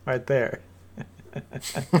approval right there.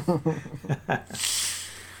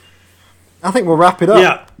 I think we'll wrap it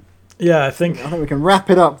up. Yeah. I think we can wrap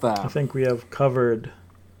it up there. I think we have covered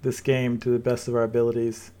this game to the best of our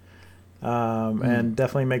abilities, and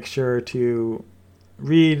definitely make sure to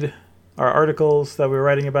read our articles that we're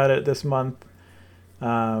writing about it this month.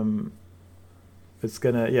 It's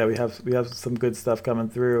gonna we have some good stuff coming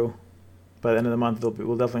through. By the end of the month,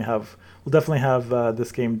 we'll definitely have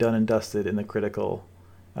this game done and dusted in the critical,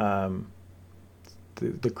 the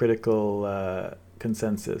critical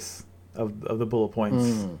consensus of the bullet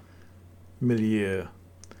points milieu.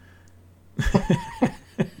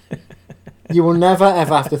 You will never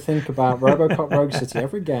ever have to think about RoboCop Rogue City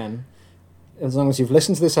ever again, as long as you've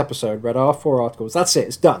listened to this episode, read our 4 articles. That's it.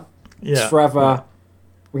 It's done. It's forever. Yeah.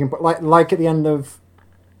 We can put like at the end of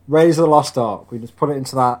Raiders of the Lost Ark, we just put it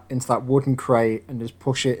into that wooden crate and just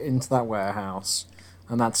push it into that warehouse,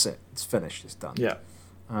 and that's it. It's finished. It's done. Yeah.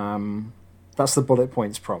 That's the bullet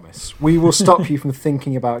points promise. We will stop you from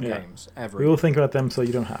thinking about games ever. We will think about them so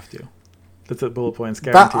you don't have to. That's a bullet points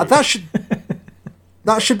guarantee.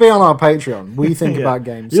 That should be on our Patreon. We think Yeah. about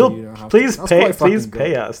games. So you don't have Please to. That's pay. quite fucking Please good.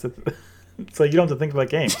 pay us, so you don't have to think about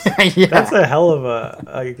games. Yeah. That's a hell of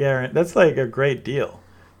a guarantee. That's like a great deal.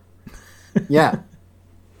 Yeah.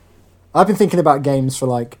 I've been thinking about games for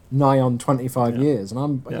like nigh on 25 years,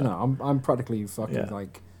 and I'm practically fucking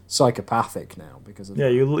like psychopathic now because of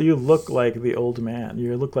that. You look like the old man.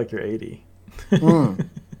 You look like you're 80.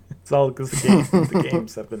 It's all because the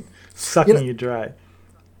games have been sucking you dry.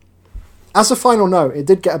 As a final note, it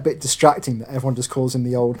did get a bit distracting that everyone just calls him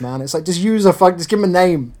the old man. It's like, just give him a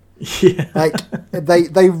name. Yeah. Like,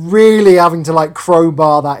 they really having to like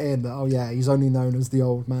crowbar that in. That, oh yeah, he's only known as the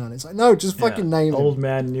old man. It's like, no, just fucking name him. Old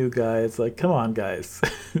man, new guy. It's like, come on, guys.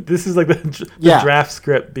 This is like the draft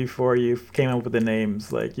script before you came up with the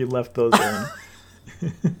names. Like, you left those in.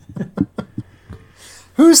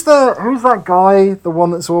 Who's that guy? The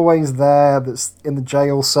one that's always there, that's in the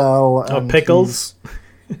jail cell. Oh, Pickles.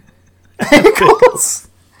 Pickles.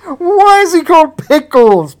 Why is he called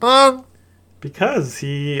Pickles, man? Because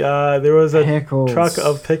there was a Pickles. truck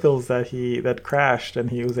of pickles that crashed,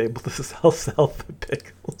 and he was able to sell the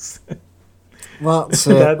pickles. That's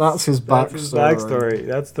it. That's his backstory. That's his backstory.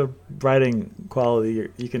 That's the writing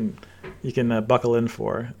quality you can buckle in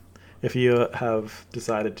for if you have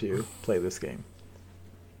decided to play this game.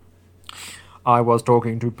 I was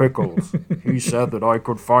talking to Pickles. He said that I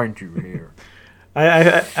could find you here.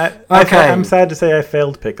 I'm sad to say I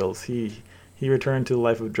failed Pickles. He returned to the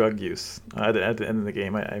life of drug use at the end of the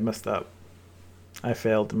game. I messed up. I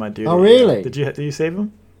failed my duty. Oh, really? Did you save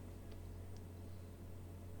him?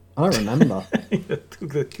 I don't remember.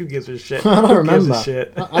 Who gives a shit? I don't remember. Who gives a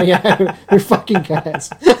shit? Yeah, who fucking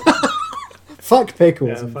cares? Fuck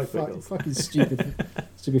Pickles. Yeah, fuck Pickles. Fucking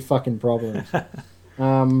stupid fucking problems.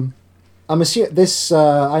 I'm assuming this.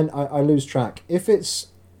 I lose track. If it's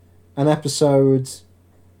an episode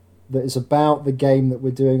that is about the game that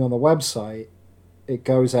we're doing on the website, it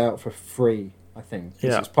goes out for free, I think.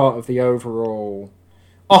 Yeah. It's part of the overall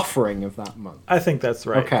offering of that month. I think that's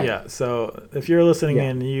right. Okay. Yeah. So if you're listening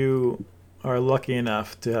and you are lucky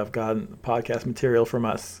enough to have gotten podcast material from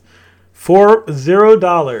us for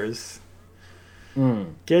 $0,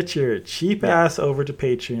 get your cheap ass over to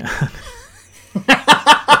Patreon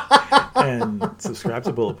and subscribe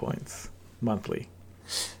to Bullet Points monthly.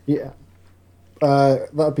 Yeah. That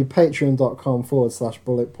would be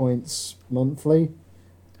patreon.com/bullet points monthly.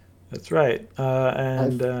 That's right. Sorry,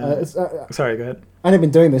 go ahead. I've been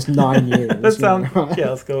doing this 9 years. Let's go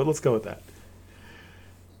with that.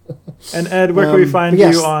 And Ed, where can we find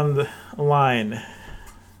you on the line?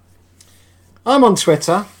 I'm on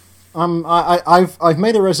Twitter. I've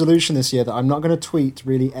made a resolution this year that I'm not going to tweet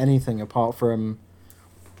really anything apart from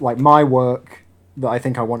like my work that I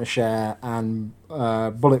think I want to share and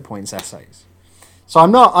bullet points essays. So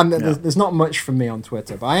there's not much from me on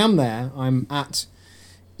Twitter, but I am there. I'm at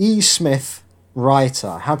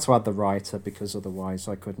eSmithWriter. I had to add the writer because otherwise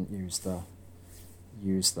I couldn't use the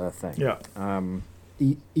thing. Yeah.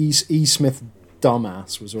 eSmith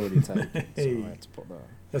dumbass was already taken, so I had to put that.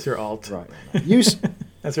 That's your alt. Right.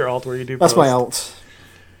 That's your alt where you do. That's post. my alt.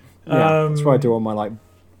 Yeah, that's where I do all my like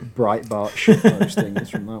Breitbart shit postings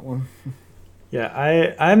from that one.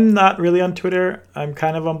 Yeah, I'm not really on Twitter. I'm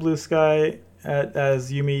kind of on Blue Sky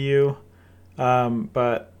as YumiU,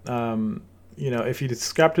 but if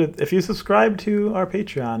you subscribe to our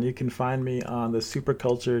Patreon, you can find me on the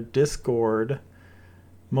Superculture Discord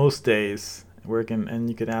most days, and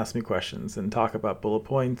you can ask me questions and talk about bullet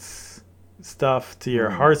points stuff to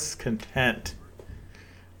your heart's content,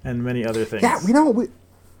 and many other things. Yeah, we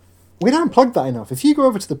don't plug that enough. If you go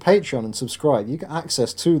over to the Patreon and subscribe, you get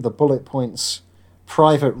access to the Bullet Points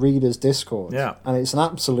private readers Discord. Yeah. And it's an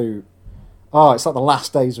absolute... Oh, it's like the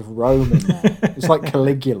last days of Rome in there. It's like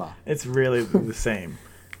Caligula. It's really the same.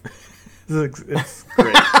 It's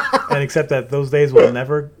great. And except that those days will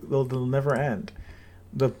never end.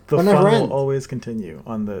 The fun will always continue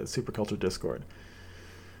on the Superculture Discord.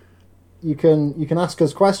 You can ask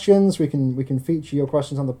us questions. We can feature your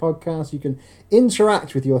questions on the podcast. You can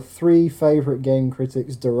interact with your 3 favorite game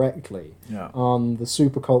critics directly on the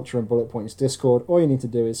Superculture and Bullet Points Discord. All you need to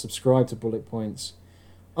do is subscribe to Bullet Points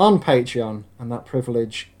on Patreon, and that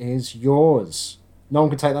privilege is yours. No one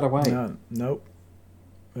can take that away. Nope.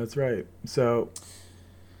 That's right. So,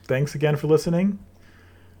 thanks again for listening.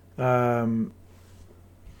 Solve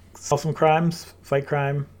some crimes, fight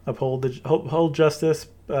crime, uphold justice.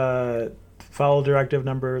 Follow directive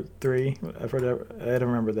number 3. I don't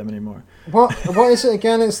remember them anymore. What is it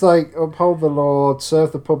again? It's like uphold the law,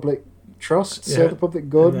 serve the public trust, serve the public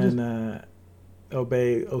good, and then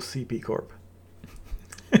obey OCP Corp.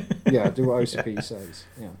 Yeah, do what OCP says.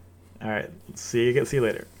 Yeah. All right. See you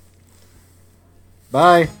later.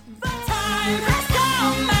 Bye.